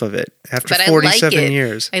enough of it after But 47 I like it.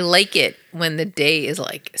 years. I like it when the day is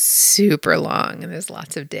like super long and there's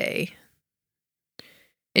lots of day.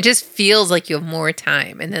 It just feels like you have more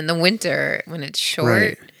time. And then the winter, when it's short,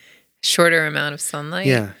 Right. shorter amount of sunlight,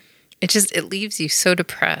 Yeah, it leaves you so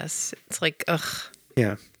depressed. It's like, ugh.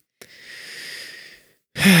 yeah.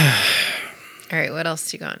 All right, what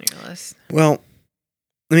else you got on your list? Well,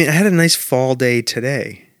 I mean, I had a nice fall day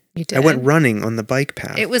today. You did? I went running on the bike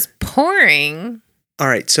path. It was pouring. All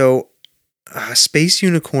right, so Space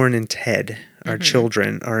Unicorn and Ted, our Mhm.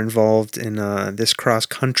 children, are involved in this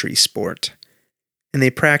cross-country sport. And they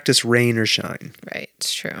practice rain or shine. Right,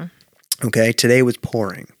 it's true. Okay, today was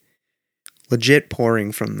pouring. Legit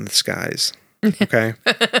pouring from the skies. Okay?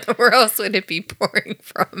 Where else would it be pouring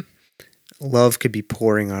from? Love could be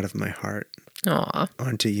pouring out of my heart Aw.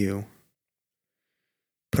 onto you.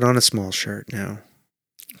 Put on a small shirt now.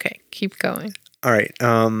 Okay, keep going. All right.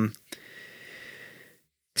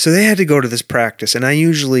 So they had to go to this practice, and I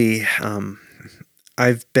usually,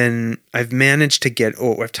 I've managed to get.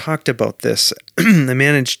 Oh, I've talked about this. I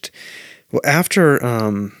managed. Well, after.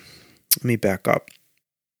 Let me back up.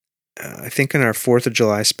 I think in our 4th of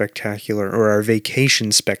July spectacular or our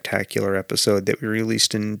vacation spectacular episode that we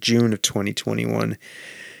released in June of 2021,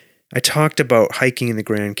 I talked about hiking in the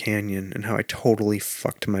Grand Canyon and how I totally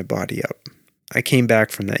fucked my body up. I came back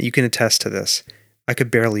from that. You can attest to this. I could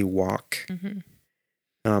barely walk.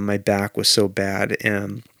 Mm-hmm. My back was so bad.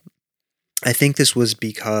 And I think this was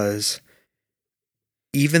because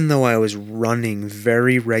even though I was running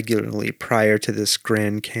very regularly prior to this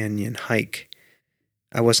Grand Canyon hike,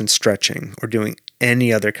 I wasn't stretching or doing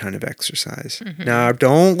any other kind of exercise. Mhm. Now,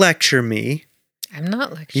 don't lecture me. I'm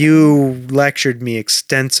not lecturing. You lectured me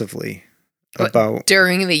extensively What, about...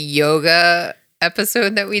 during the yoga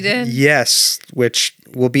episode that we did? Yes, which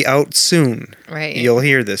will be out soon. Right. You'll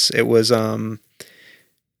hear this. It was, who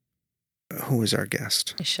was our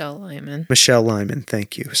guest? Michelle Lyman. Michelle Lyman.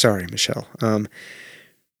 Thank you. Sorry, Michelle.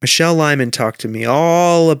 Michelle Lyman talked to me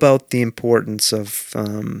all about the importance of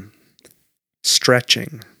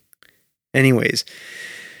stretching. Anyways,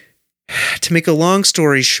 to make a long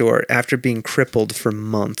story short, after being crippled for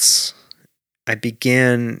months, I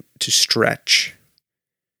began to stretch.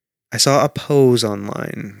 I saw a pose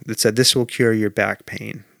online that said, "This will cure your back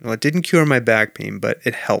pain." Well, it didn't cure my back pain, but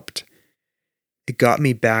it helped. It got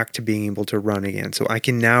me back to being able to run again. So I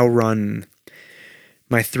can now run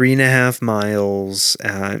my 3.5 miles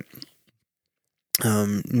at,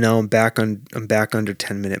 now I'm back under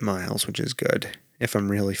 10-minute miles, which is good if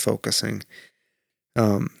I'm really focusing.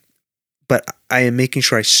 But I am making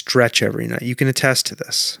sure I stretch every night. You can attest to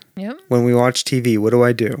this. Yep. When we watch TV, what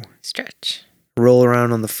do? Stretch. Roll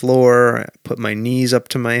around on the floor, I put my knees up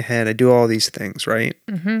to my head. I do all these things, right?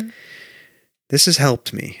 Mm-hmm. This has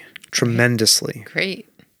helped me tremendously, Great.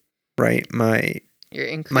 right? You're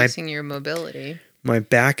increasing your mobility. My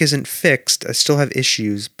back isn't fixed. I still have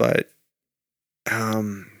issues, but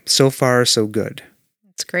so far so good.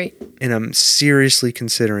 It's great. And I'm seriously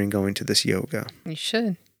considering going to this yoga, You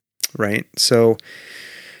should. right? So,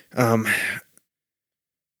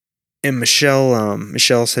 and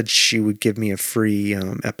Michelle said she would give me a free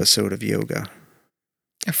episode of yoga.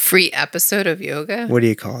 A free episode of yoga? What do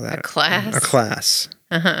you call that? A class? A class.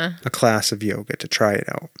 Uh-huh. A class of yoga to try it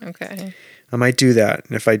out. Okay. I might do that.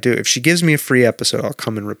 And if she gives me a free episode, I'll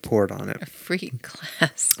come and report on it. A free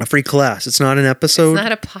class. A free class. It's not an episode. It's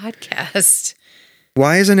not a podcast.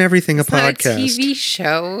 Why isn't everything It's a not podcast? a TV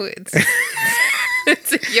show.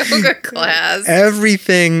 It's a yoga class.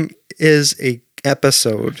 Everything is a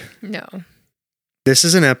episode. No. This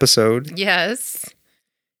is an episode. Yes.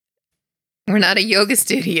 We're not a yoga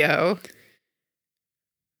studio.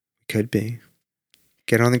 Could be.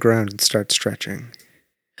 Get on the ground and start stretching.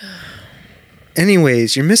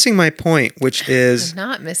 Anyways, you're missing my point, which is I'm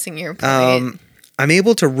not missing your point. I'm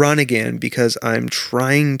able to run again because I'm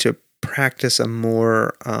trying to practice a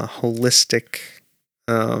more holistic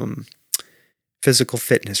physical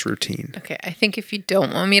fitness routine. Okay, I think if you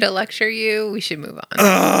don't want me to lecture you, we should move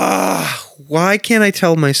on. Why can't I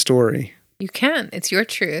tell my story? You can. It's your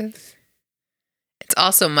truth. It's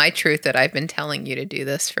also my truth that I've been telling you to do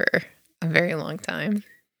this for a very long time.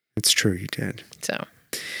 It's true, you did. So,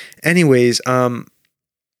 anyways, I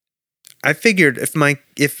figured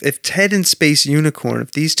if Ted and Space Unicorn,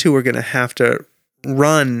 if these two are gonna have to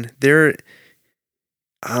run,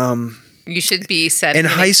 You should be setting in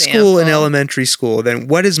an high school and example. elementary school, then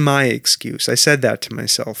what is my excuse? I said that to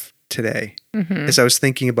myself today as I was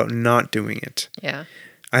thinking about not doing it. Yeah.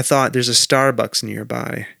 I thought there's a Starbucks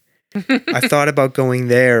nearby. I thought about going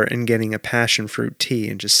there and getting a passion fruit tea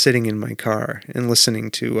and just sitting in my car and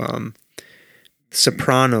listening to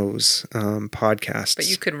Sopranos podcasts. But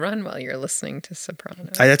you could run while you're listening to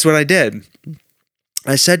Sopranos. That's what I did.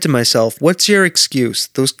 I said to myself, what's your excuse?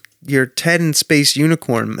 Your Ted and Space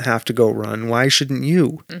Unicorn have to go run. Why shouldn't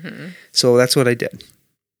you? So that's what I did.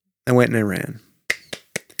 I went and I ran.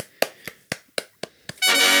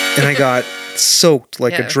 And I got soaked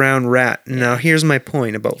like a drowned rat. Now, here's my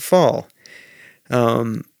point about fall.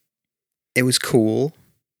 It was cool.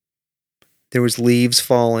 There was leaves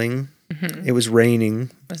falling. It was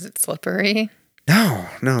raining. Was it slippery? No.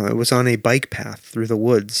 It was on a bike path through the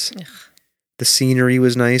woods. Ugh. The scenery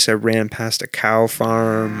was nice. I ran past a cow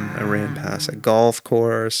farm. I ran past a golf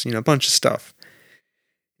course, a bunch of stuff.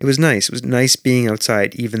 It was nice. It was nice being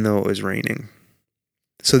outside even though it was raining.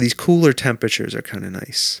 So these cooler temperatures are kind of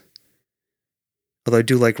nice. Although I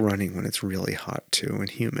do like running when it's really hot too and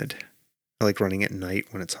humid. I like running at night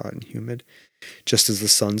when it's hot and humid. Just as the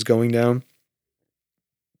sun's going down.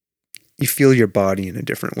 You feel your body in a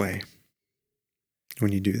different way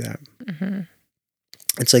when you do that.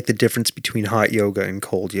 It's like the difference between hot yoga and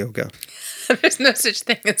cold yoga. There's no such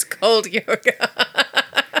thing as cold yoga.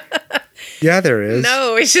 Yeah, there is.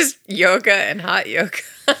 No, it's just yoga and hot yoga.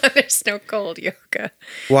 There's no cold yoga.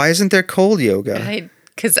 Why isn't there cold yoga?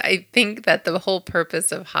 Because I think that the whole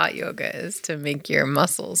purpose of hot yoga is to make your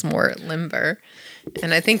muscles more limber.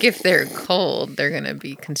 And I think if they're cold, they're going to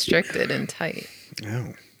be constricted and tight.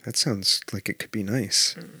 Oh, that sounds like it could be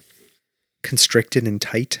nice. Constricted and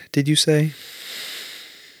tight, did you say?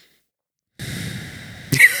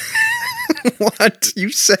 What? You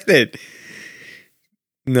said it.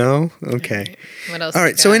 No? Okay. What else? All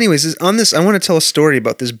right. So anyways, on this, I want to tell a story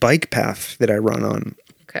about this bike path that I run on.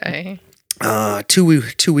 Okay.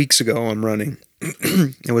 2 weeks ago, I'm running.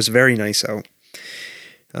 It was very nice out.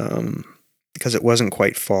 Because it wasn't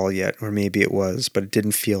quite fall yet, or maybe it was, but it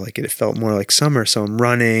didn't feel like it. It felt more like summer. So I'm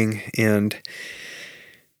running and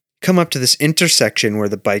come up to this intersection where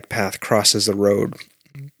the bike path crosses the road.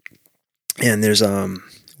 And there's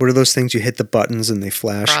what are those things you hit the buttons and they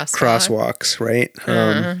flash? Crosswalks, right?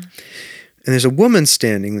 And there's a woman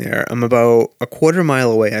standing there. I'm about a quarter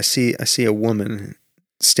mile away. I see a woman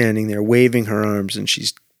standing there waving her arms, and she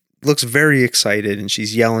looks very excited, and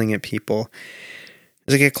she's yelling at people.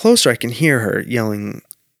 As I get closer, I can hear her yelling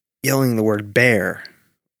the word bear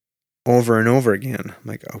over and over again. I'm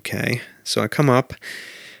like, okay. So I come up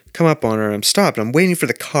on her. I'm stopped. I'm waiting for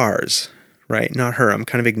the cars, right? Not her. I'm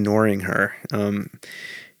kind of ignoring her.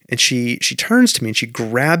 And she turns to me and she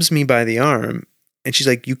grabs me by the arm and she's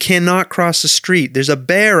like, "You cannot cross the street. There's a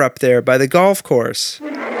bear up there by the golf course."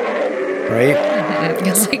 Right?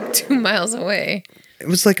 It's like 2 miles away. It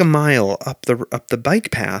was like a mile up the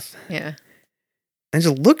bike path. Yeah. I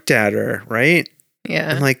just looked at her, right?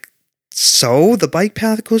 Yeah. I'm like, so the bike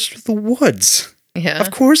path goes through the woods. Yeah.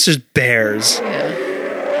 Of course there's bears. Yeah.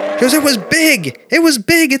 Because it was big.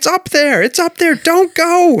 It's up there. Don't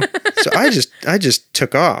go. So I just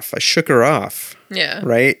took off. I shook her off. Yeah.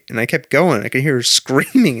 Right. And I kept going. I could hear her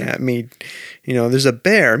screaming at me. There's a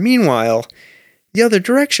bear. Meanwhile, the other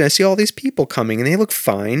direction, I see all these people coming and they look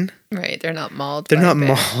fine. Right. They're not mauled. They're not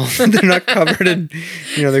mauled. They're not covered in,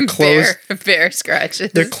 their clothes. Bear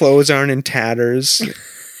scratches. Their clothes aren't in tatters.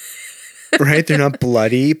 Right. They're not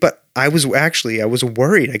bloody. But I was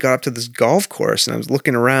worried. I got up to this golf course and I was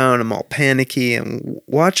looking around. I'm all panicky and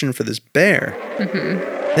watching for this bear.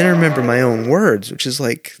 Then I remember my own words, which is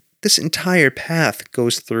like, this entire path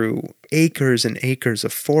goes through acres and acres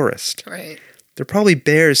of forest. Right. There are probably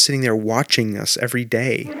bears sitting there watching us every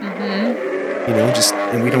day.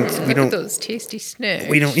 And we don't Look at those tasty snacks.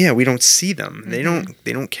 we don't see them. They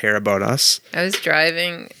don't care about us. I was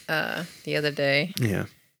driving the other day. Yeah.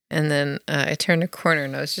 And then I turned a corner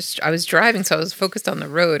and I was driving, so I was focused on the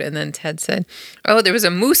road. And then Ted said, "Oh, there was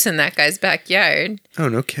a moose in that guy's backyard." Oh,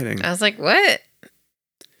 no kidding. I was like, "What?"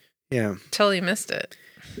 Yeah. Totally missed it.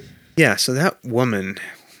 Yeah, so that woman,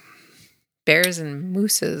 Bears and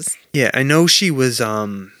mooses. yeah, I know she was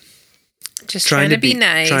Just trying to be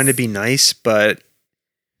nice. Trying to be nice, but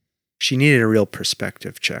she needed a real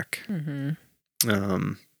perspective check.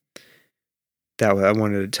 That I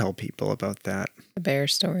wanted to tell people about that. The bear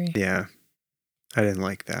story. Yeah. I didn't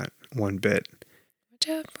like that one bit. Watch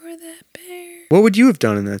out for that bear. What would you have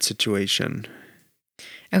done in that situation?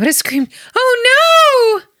 I would have screamed,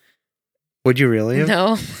 "Oh, Would you really have?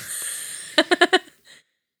 no!" No.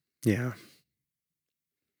 Yeah.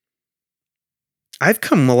 I've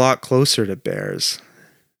come a lot closer to bears.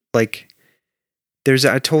 Like,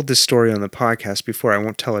 I told this story on the podcast before. I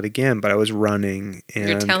won't tell it again, but I was running and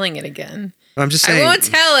You're telling it again. I'm just saying. I won't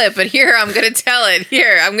tell it, but here, I'm going to tell it.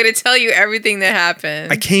 Here, I'm going to tell you everything that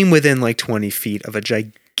happened. I came within like 20 feet of a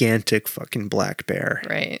gigantic fucking black bear.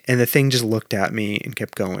 Right. And the thing just looked at me and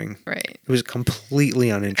kept going. Right. It was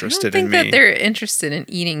completely uninterested in me. I don't think that they're interested in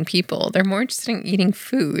eating people. They're more interested in eating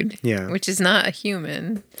food. Yeah. Which is not a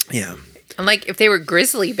human. Yeah. Unlike if they were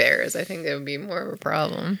grizzly bears, I think that would be more of a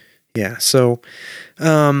problem. Yeah. So,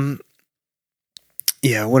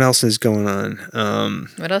 yeah, what else is going on?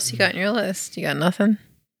 What else you got on your list? You got nothing?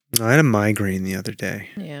 I had a migraine the other day.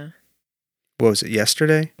 Yeah. What was it,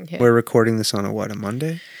 yesterday? Yeah. We're recording this on a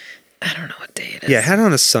Monday? I don't know what day it is. Yeah, I had it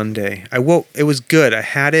on a Sunday. It was good. I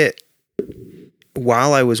had it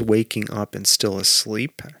while I was waking up and still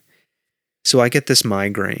asleep. So I get this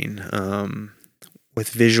migraine with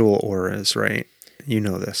visual auras, right? You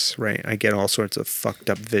know this, right? I get all sorts of fucked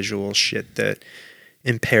up visual shit that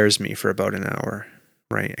impairs me for about an hour,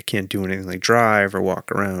 right? I can't do anything like drive or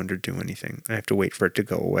walk around or do anything. I have to wait for it to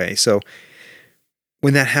go away. So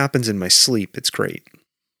when that happens in my sleep, it's great.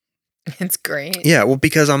 It's great. Yeah, well,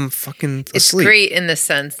 because I'm fucking asleep. It's great in the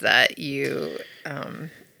sense that you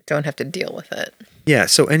don't have to deal with it. Yeah,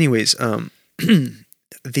 so anyways,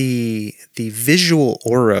 the visual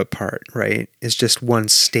aura part, right, is just one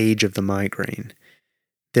stage of the migraine.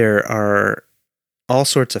 There are all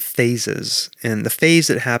sorts of phases, and the phase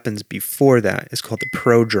that happens before that is called the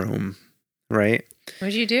prodrome, right?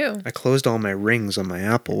 What'd you do? I closed all my rings on my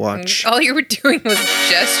Apple Watch. All you were doing was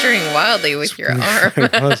gesturing wildly with your arm.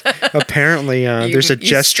 Apparently, there's a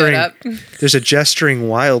gesturing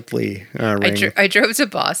wildly ring. I drove to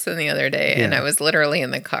Boston the other day, and I was literally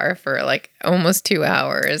in the car for like almost 2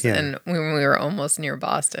 hours. Yeah. And when we were almost near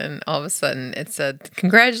Boston, all of a sudden it said,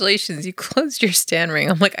 "Congratulations, you closed your stand ring."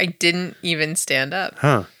 I'm like, I didn't even stand up.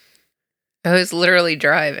 Huh. I was literally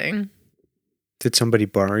driving. Did somebody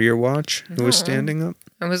borrow your watch who was No. standing up?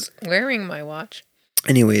 I was wearing my watch.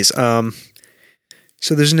 Anyways, so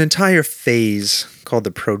there's an entire phase called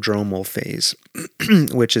the prodromal phase,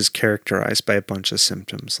 which is characterized by a bunch of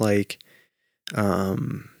symptoms like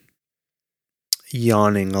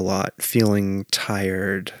yawning a lot, feeling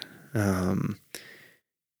tired,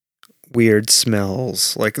 weird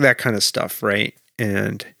smells, like that kind of stuff, right?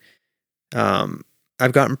 And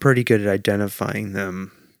I've gotten pretty good at identifying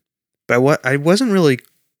them. But I wasn't really.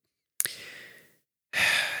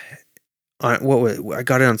 I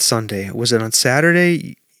got it on Sunday. Was it on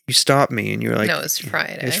Saturday? You stopped me and you were like, No, it was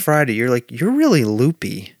Friday. It's Friday. You're like, you're really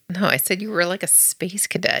loopy. No, I said you were like a space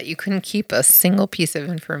cadet. You couldn't keep a single piece of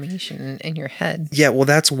information in your head. Yeah, well,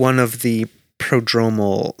 that's one of the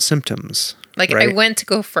prodromal symptoms. Like, right? I went to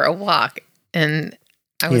go for a walk and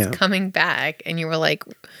I was coming back and you were like,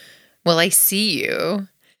 "Will I see you?"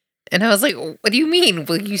 And I was like, "What do you mean,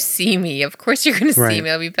 will you see me? Of course you're going to see me.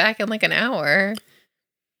 I'll be back in like an hour."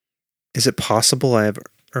 Is it possible I have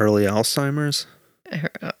early Alzheimer's?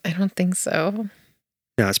 I don't think so.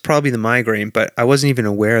 No, it's probably the migraine, but I wasn't even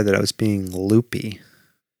aware that I was being loopy.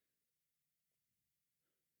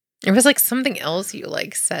 It was like something else you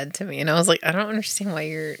like said to me. And I was like, I don't understand why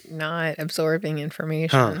you're not absorbing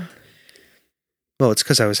information. Huh. Well, it's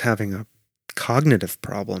because I was having a cognitive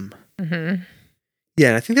problem. Mm-hmm.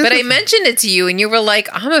 Yeah, I think that's. But I mentioned it to you, and you were like,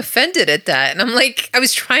 "I'm offended at that," and I'm like, I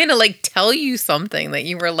was trying to like tell you something that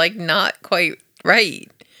you were like not quite right.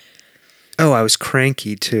 Oh, I was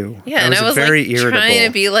cranky too. Yeah, and I was very like irritable. trying to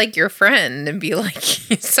be like your friend and be like,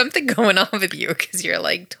 something going on with you because you're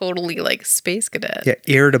like totally like space cadet. Yeah,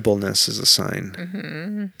 irritableness is a sign.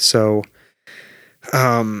 Mm-hmm. So,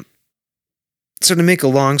 so to make a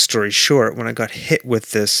long story short, when I got hit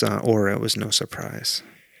with this aura, it was no surprise.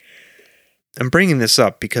 I'm bringing this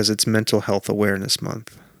up because it's Mental Health Awareness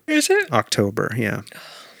Month. Is it? October, yeah.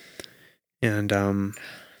 And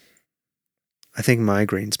I think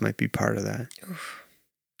migraines might be part of that. Oof.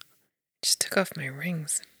 Just took off my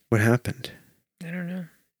rings. What happened? I don't know.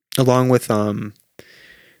 Along with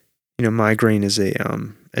migraine is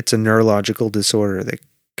it's a neurological disorder that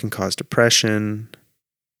can cause depression,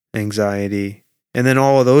 anxiety, and then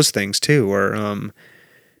all of those things too are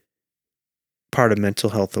part of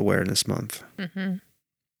Mental Health Awareness Month. Mm-hmm.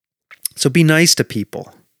 So be nice to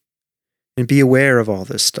people and be aware of all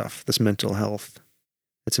this stuff, this mental health.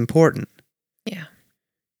 It's important. Yeah.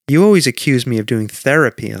 You always accuse me of doing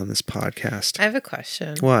therapy on this podcast. I have a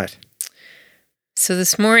question. What? So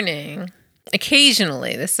this morning,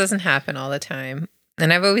 occasionally, this doesn't happen all the time,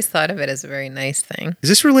 and I've always thought of it as a very nice thing. Is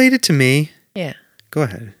this related to me? Yeah. Go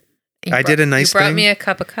ahead. I did a nice thing. You brought thing? me a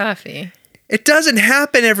cup of coffee. It doesn't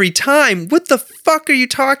happen every time. What the fuck are you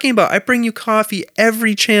talking about? I bring you coffee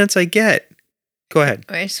every chance I get. Go ahead.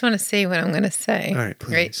 I just want to say what I'm going to say. All right,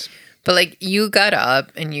 please. Right? But like you got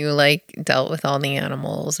up and you like dealt with all the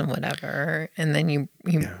animals and whatever, and then you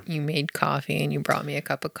made coffee and you brought me a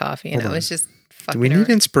cup of coffee, and I was just fucking. Do we need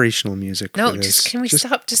inspirational music? No, for this? just can we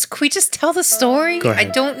stop? Just can we just tell the story? Go ahead. I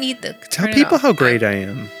don't need the. Tell people how great I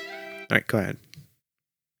am. All right, go ahead.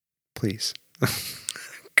 Please. Go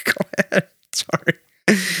ahead. Sorry.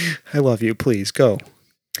 I love you. Please go.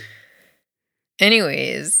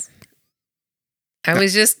 Anyways, I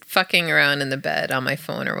was just fucking around in the bed on my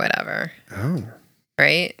phone or whatever. Oh.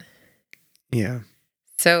 Right? Yeah.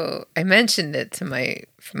 So I mentioned it to my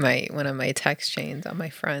one of my text chains on my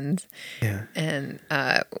friends. Yeah. And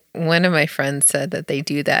one of my friends said that they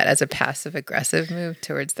do that as a passive aggressive move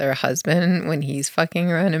towards their husband when he's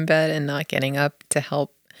fucking around in bed and not getting up to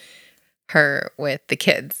help her with the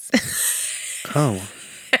kids. Oh.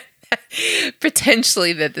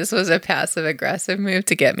 Potentially that this was a passive aggressive move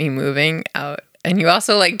to get me moving out. And you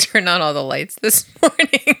also like turned on all the lights this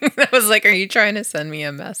morning. I was like, are you trying to send me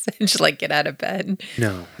a message? Like, get out of bed?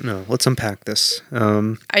 No. Let's unpack this.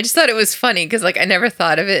 I just thought it was funny because like I never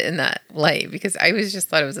thought of it in that light because I was just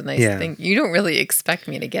thought it was a nice thing. You don't really expect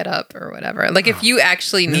me to get up or whatever. Like if you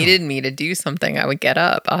actually needed me to do something, I would get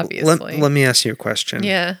up, obviously. Let me ask you a question.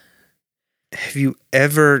 Yeah. Have you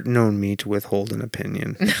ever known me to withhold an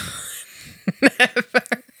opinion? No. Never.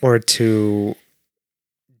 Or to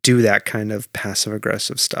do that kind of passive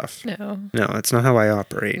aggressive stuff? No, that's not how I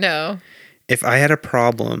operate. No. If I had a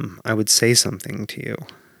problem, I would say something to you.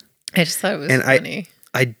 I just thought it was funny.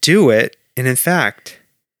 I do it, and in fact,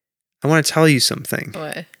 I want to tell you something.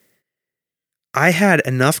 What? I had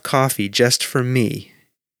enough coffee just for me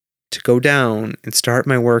to go down and start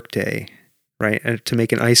my workday, right? And to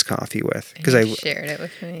make an iced coffee with. Because I shared it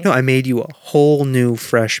with me. No, I made you a whole new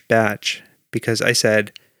fresh batch because I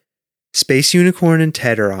said, Space Unicorn and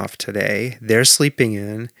Ted are off today. They're sleeping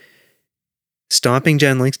in. Stomping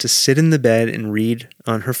Jen likes to sit in the bed and read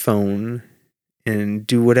on her phone and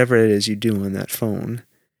do whatever it is you do on that phone.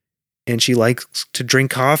 And she likes to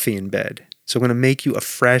drink coffee in bed. So I'm going to make you a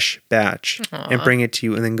fresh batch and bring it to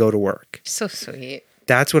you and then go to work. So sweet.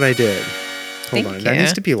 That's what I did. Hold Thank on. you. That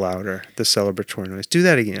needs to be louder, the celebratory noise. Do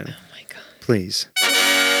that again. Oh my God. Please.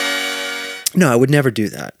 No, I would never do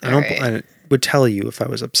that. Right. I would tell you if I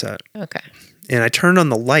was upset. Okay. And I turned on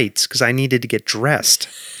the lights because I needed to get dressed.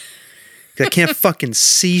 I can't fucking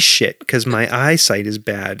see shit because my eyesight is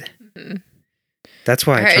bad. Mm-hmm. That's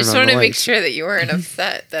why I turned on the lights. I just wanted to make sure that you weren't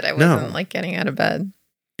upset that I wasn't like getting out of bed. And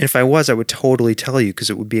if I was, I would totally tell you because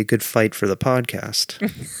it would be a good fight for the podcast.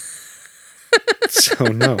 So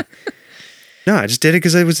no, I just did it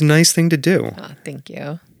because it was a nice thing to do. Oh, thank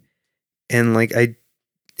you. And like I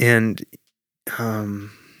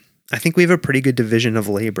think we have a pretty good division of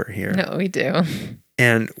labor here. No, we do.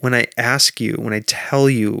 And when I tell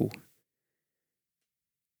you,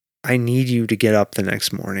 I need you to get up the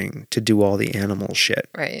next morning to do all the animal shit.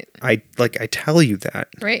 Right. I tell you that.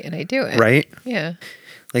 Right, and I do it. Right? Yeah.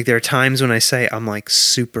 Like there are times when I say I'm like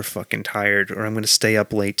super fucking tired or I'm going to stay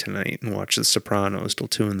up late tonight and watch The Sopranos till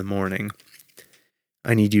 2 a.m.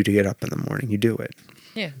 I need you to get up in the morning. You do it.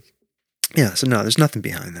 Yeah. Yeah. So no, there's nothing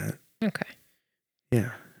behind that. Okay.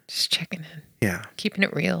 Yeah. Just checking in. Yeah. Keeping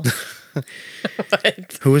it real.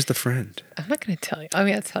 What? Who is the friend? I'm not going to tell you. I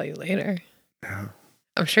mean, I'll tell you later. No.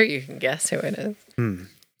 I'm sure you can guess who it is.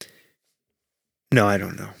 No, I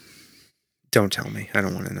don't know. Don't tell me. I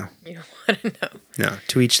don't want to know. You don't want to know. No,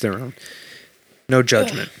 to each their own. No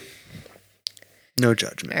judgment. No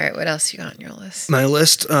judgment. All right, what else you got on your list? My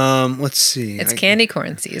list, let's see. It's candy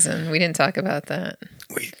corn season. We didn't talk about that.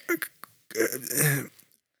 Wait.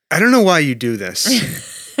 I don't know why you do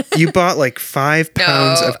this. You bought like 5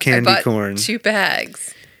 pounds of candy corn. 2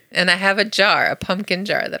 bags. And I have a pumpkin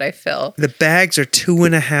jar that I fill. The bags are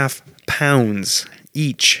 2.5 pounds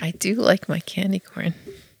each. I do like my candy corn.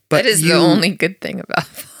 But that is the only good thing about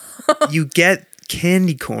them. You get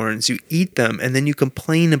candy corns, you eat them, and then you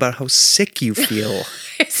complain about how sick you feel.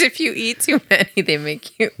 As if you eat too many, they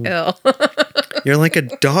make you ill. You're like a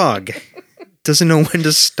dog. Doesn't know when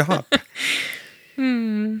to stop.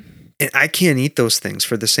 And I can't eat those things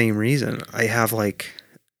for the same reason. I have like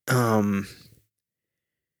 4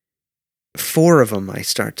 of them. I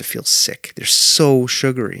start to feel sick. They're so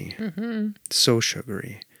sugary. Mm-hmm. So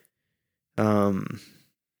sugary.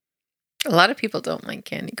 A lot of people don't like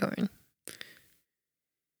candy corn.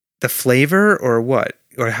 The flavor or what?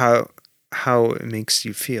 Or how it makes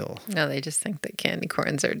you feel? No, they just think that candy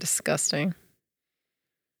corns are disgusting.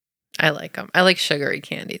 I like them. I like sugary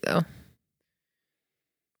candy, though.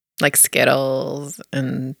 Like Skittles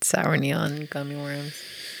and Sour Neon gummy worms.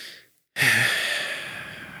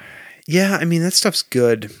 Yeah, I mean, that stuff's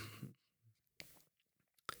good.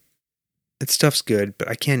 That stuff's good, but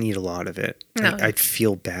I can't eat a lot of it. No. I'd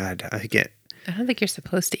feel bad. I don't think you're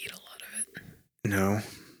supposed to eat a lot of it. No.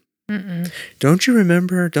 Mm-mm. Don't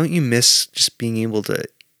you miss just being able to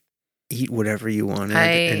eat whatever you wanted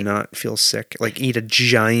and not feel sick? Like eat a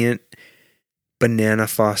giant banana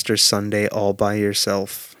Foster sundae all by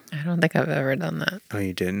yourself. I don't think I've ever done that. Oh,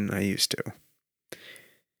 you didn't? I used to.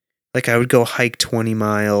 Like I would go hike 20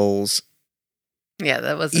 miles. Yeah,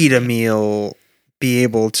 that was eat a meal, be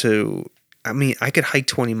able to. I mean, I could hike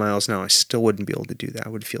 20 miles now. I still wouldn't be able to do that. I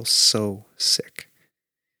would feel so sick.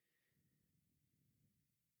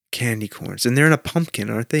 Candy corns. And they're in a pumpkin,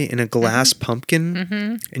 aren't they? In a glass pumpkin.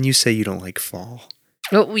 Mm-hmm. And you say you don't like fall.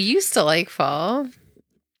 Well, we used to like fall.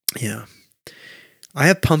 Yeah. I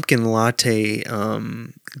have pumpkin latte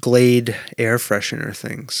Glade air freshener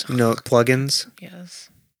things. You know, plugins? Yes.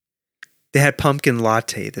 They had pumpkin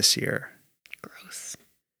latte this year. Gross.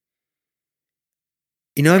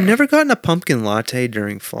 You know, I've never gotten a pumpkin latte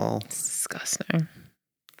during fall. It's disgusting.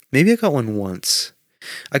 Maybe I got one once.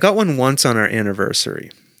 I got one once on our anniversary.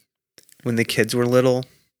 When the kids were little,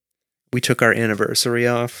 we took our anniversary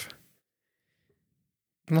off.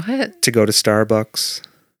 What? To go to Starbucks.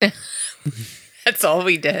 That's all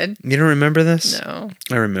we did. You don't remember this? No.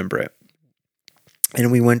 I remember it.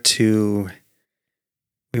 And we went to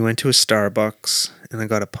a Starbucks and I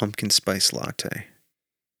got a pumpkin spice latte.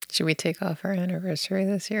 Should we take off our anniversary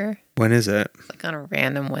this year? When is it? Like on a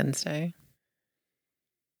random Wednesday.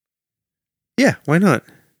 Yeah, why not?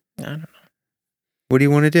 I don't know. What do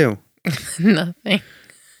you want to do? Nothing.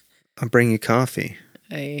 I'll bring you coffee.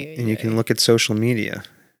 And you can look at social media.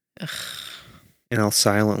 Ugh. And I'll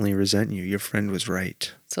silently resent you. Your friend was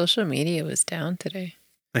right. Social media was down today.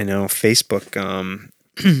 I know. Facebook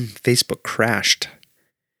Facebook crashed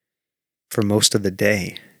for most of the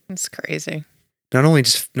day. It's crazy. Not only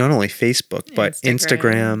Facebook, but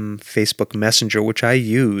Instagram, Facebook Messenger, which I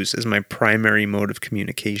use as my primary mode of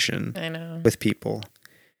communication. I know. With people.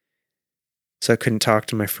 So I couldn't talk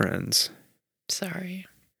to my friends. Sorry.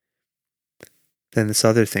 Then this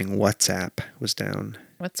other thing, WhatsApp, was down.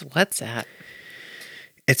 What's WhatsApp?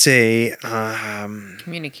 It's a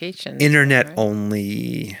communication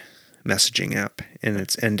internet-only messaging app, and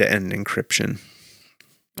it's end-to-end encryption.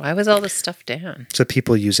 Why was all this stuff down? So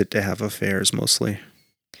people use it to have affairs mostly.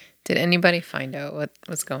 Did anybody find out what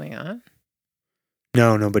was going on?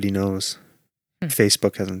 No, nobody knows.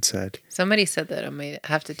 Facebook hasn't said. Somebody said that it might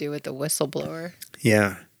have to do with the whistleblower.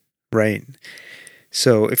 Yeah, right.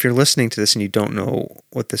 So if you're listening to this and you don't know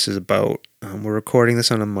what this is about, we're recording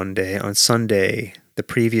this on a Monday. On Sunday, the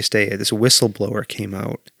previous day, this whistleblower came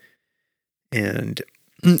out and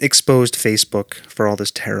exposed Facebook for all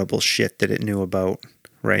this terrible shit that it knew about,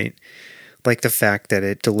 right? Like the fact that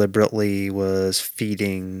it deliberately was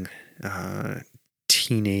feeding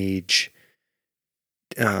teenage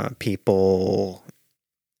people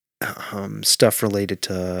stuff related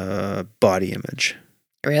to body image.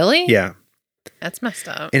 Really? Yeah. That's messed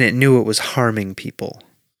up. And it knew it was harming people.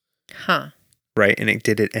 Huh. Right? And it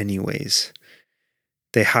did it anyways.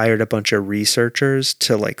 They hired a bunch of researchers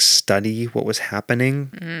to like study what was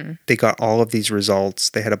happening. Mm. They got all of these results.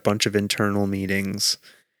 They had a bunch of internal meetings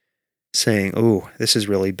saying, "Oh, this is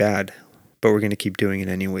really bad, but we're going to keep doing it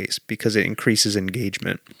anyways because it increases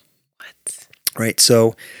engagement." What? Right?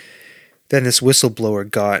 So then this whistleblower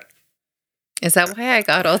got... Is that why I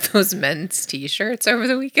got all those men's t-shirts over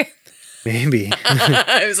the weekend? Maybe.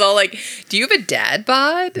 I was all like, do you have a dad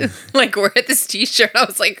bod? Like, wear this t-shirt. I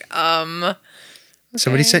was like, okay.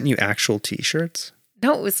 Somebody sent you actual t-shirts?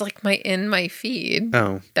 No, it was like in my feed.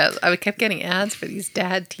 Oh. That I kept getting ads for these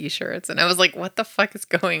dad t-shirts. And I was like, what the fuck is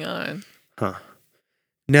going on? Huh.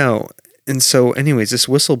 No. And so anyways, this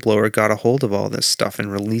whistleblower got a hold of all this stuff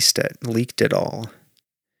and released it, leaked it all.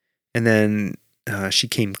 And then she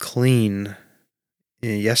came clean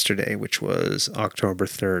yesterday, which was October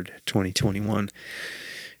 3rd, 2021.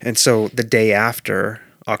 And so the day after,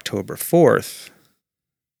 October 4th,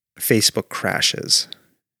 Facebook crashes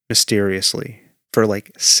mysteriously. For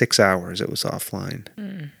like 6 hours, it was offline.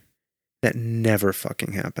 Mm. That never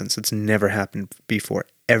fucking happens. It's never happened before.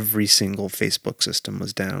 Every single Facebook system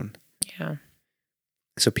was down. Yeah.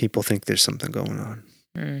 So people think there's something going on.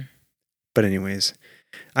 Mm. But anyways,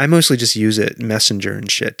 I mostly just use it, Messenger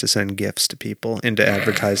and shit, to send gifts to people and to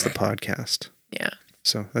advertise the podcast. Yeah.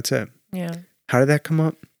 So that's it. Yeah. How did that come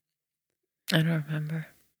up? I don't remember.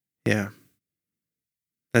 Yeah.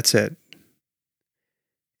 That's it.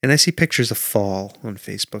 And I see pictures of fall on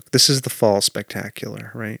Facebook. This is the fall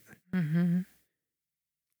spectacular, right? Mm-hmm.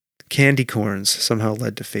 Candy corns somehow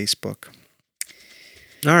led to Facebook.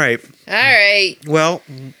 All right. All right. Well,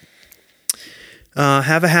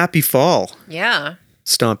 have a happy fall. Yeah.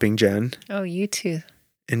 Stomping Jen. Oh, you too.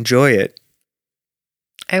 Enjoy it.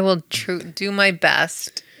 I will do my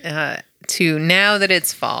best to, now that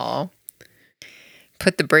it's fall,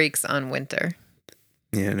 put the brakes on winter.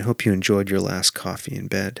 Yeah, and I hope you enjoyed your last coffee in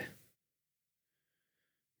bed.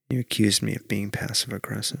 You accused me of being passive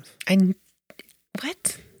aggressive.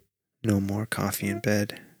 What? No more coffee in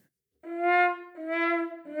bed.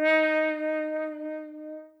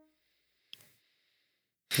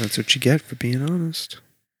 That's what you get for being honest.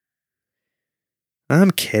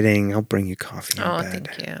 I'm kidding. I'll bring you coffee in bed.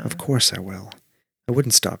 Thank you. Of course I will. I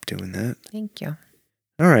wouldn't stop doing that. Thank you.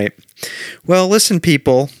 All right. Well, listen,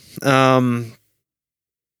 people. Anything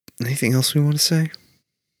else we want to say?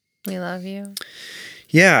 We love you.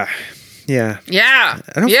 Yeah. Yeah. Yeah.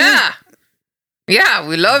 Yeah,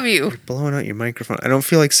 we love you. You're blowing out your microphone. I don't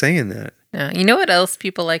feel like saying that. Yeah. You know what else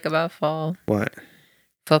people like about fall? What?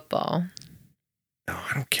 Football. No,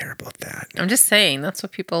 I don't care about that. I'm just saying that's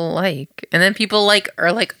what people like. And then people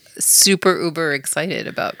are super uber excited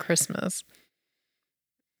about Christmas.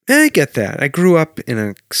 I get that. I grew up in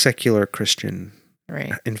a secular Christian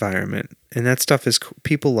environment, and that stuff is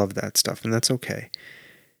people love that stuff, and that's okay.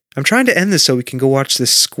 I'm trying to end this so we can go watch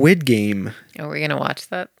this Squid Game. Oh, we're gonna watch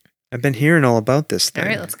that? I've been hearing all about this thing. All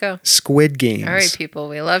right, let's go. Squid Games. All right, people,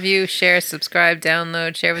 we love you. Share, subscribe,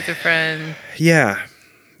 download, share with your friend. Yeah,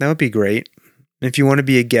 that would be great. If you want to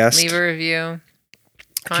be a guest, leave a review.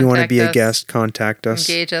 If you want to be a guest, contact us.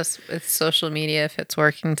 Engage us with social media if it's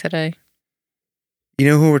working today. You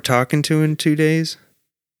know who we're talking to in 2 days?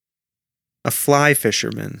 A fly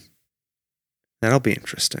fisherman. That'll be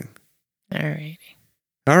interesting. All right.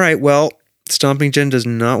 All right. Well, Stomping Jen does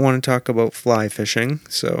not want to talk about fly fishing,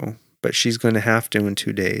 but she's going to have to in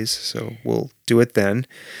 2 days. So we'll do it then.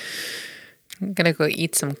 I'm going to go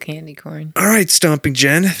eat some candy corn. All right, Stomping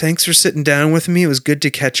Jen. Thanks for sitting down with me. It was good to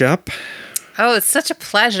catch up. Oh, it's such a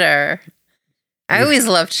pleasure. I always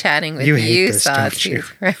love chatting with you,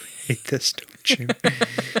 Sawtooth. I hate this, don't you?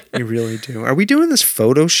 You really do. Are we doing this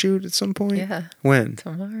photo shoot at some point? Yeah. When?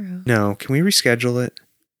 Tomorrow. No. Can we reschedule it?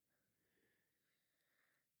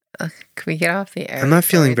 Can we get off the air? I'm not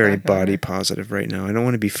feeling very body positive right now. I don't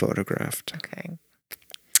want to be photographed. Okay.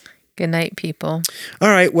 Good night, people. All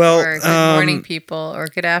right. Well, or good morning, people, or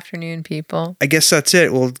good afternoon, people. I guess that's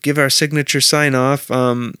it. We'll give our signature sign off.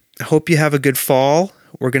 I hope you have a good fall.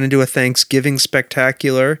 We're going to do a Thanksgiving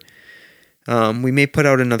spectacular. We may put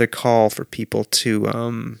out another call for people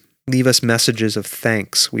to leave us messages of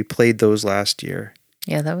thanks. We played those last year.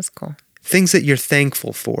 Yeah, that was cool. Things that you're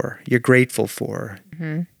thankful for, you're grateful for,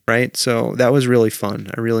 right? So that was really fun.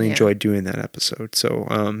 I really enjoyed doing that episode.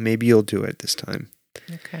 So maybe you'll do it this time.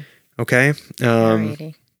 Okay?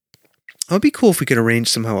 It would be cool if we could arrange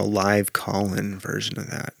somehow a live call-in version of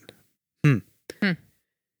that.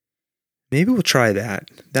 Maybe we'll try that.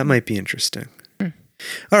 That might be interesting.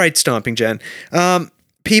 All right, Stomping Jen.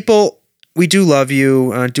 People, we do love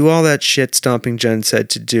you. Do all that shit Stomping Jen said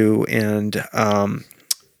to do. And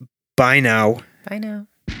bye now. Bye now.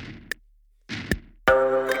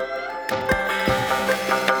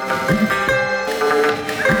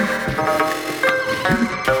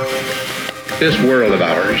 This world of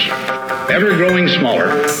ours, ever growing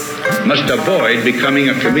smaller, must avoid becoming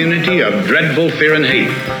a community of dreadful fear and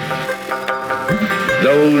hate.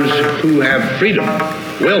 Those who have freedom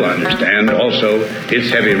will understand also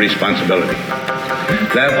its heavy responsibility.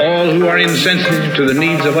 That all who are insensitive to the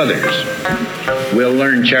needs of others will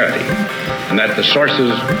learn charity, and that the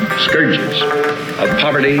sources, scourges of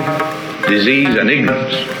poverty, disease, and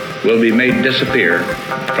ignorance will be made disappear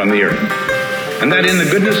from the earth. And that in the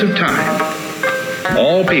goodness of time,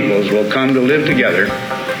 all peoples will come to live together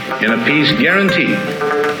in a peace guaranteed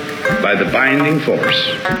by the binding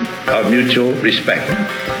force of mutual respect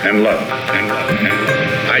and love.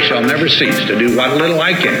 I shall never cease to do what little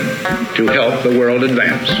I can to help the world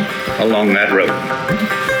advance along that road.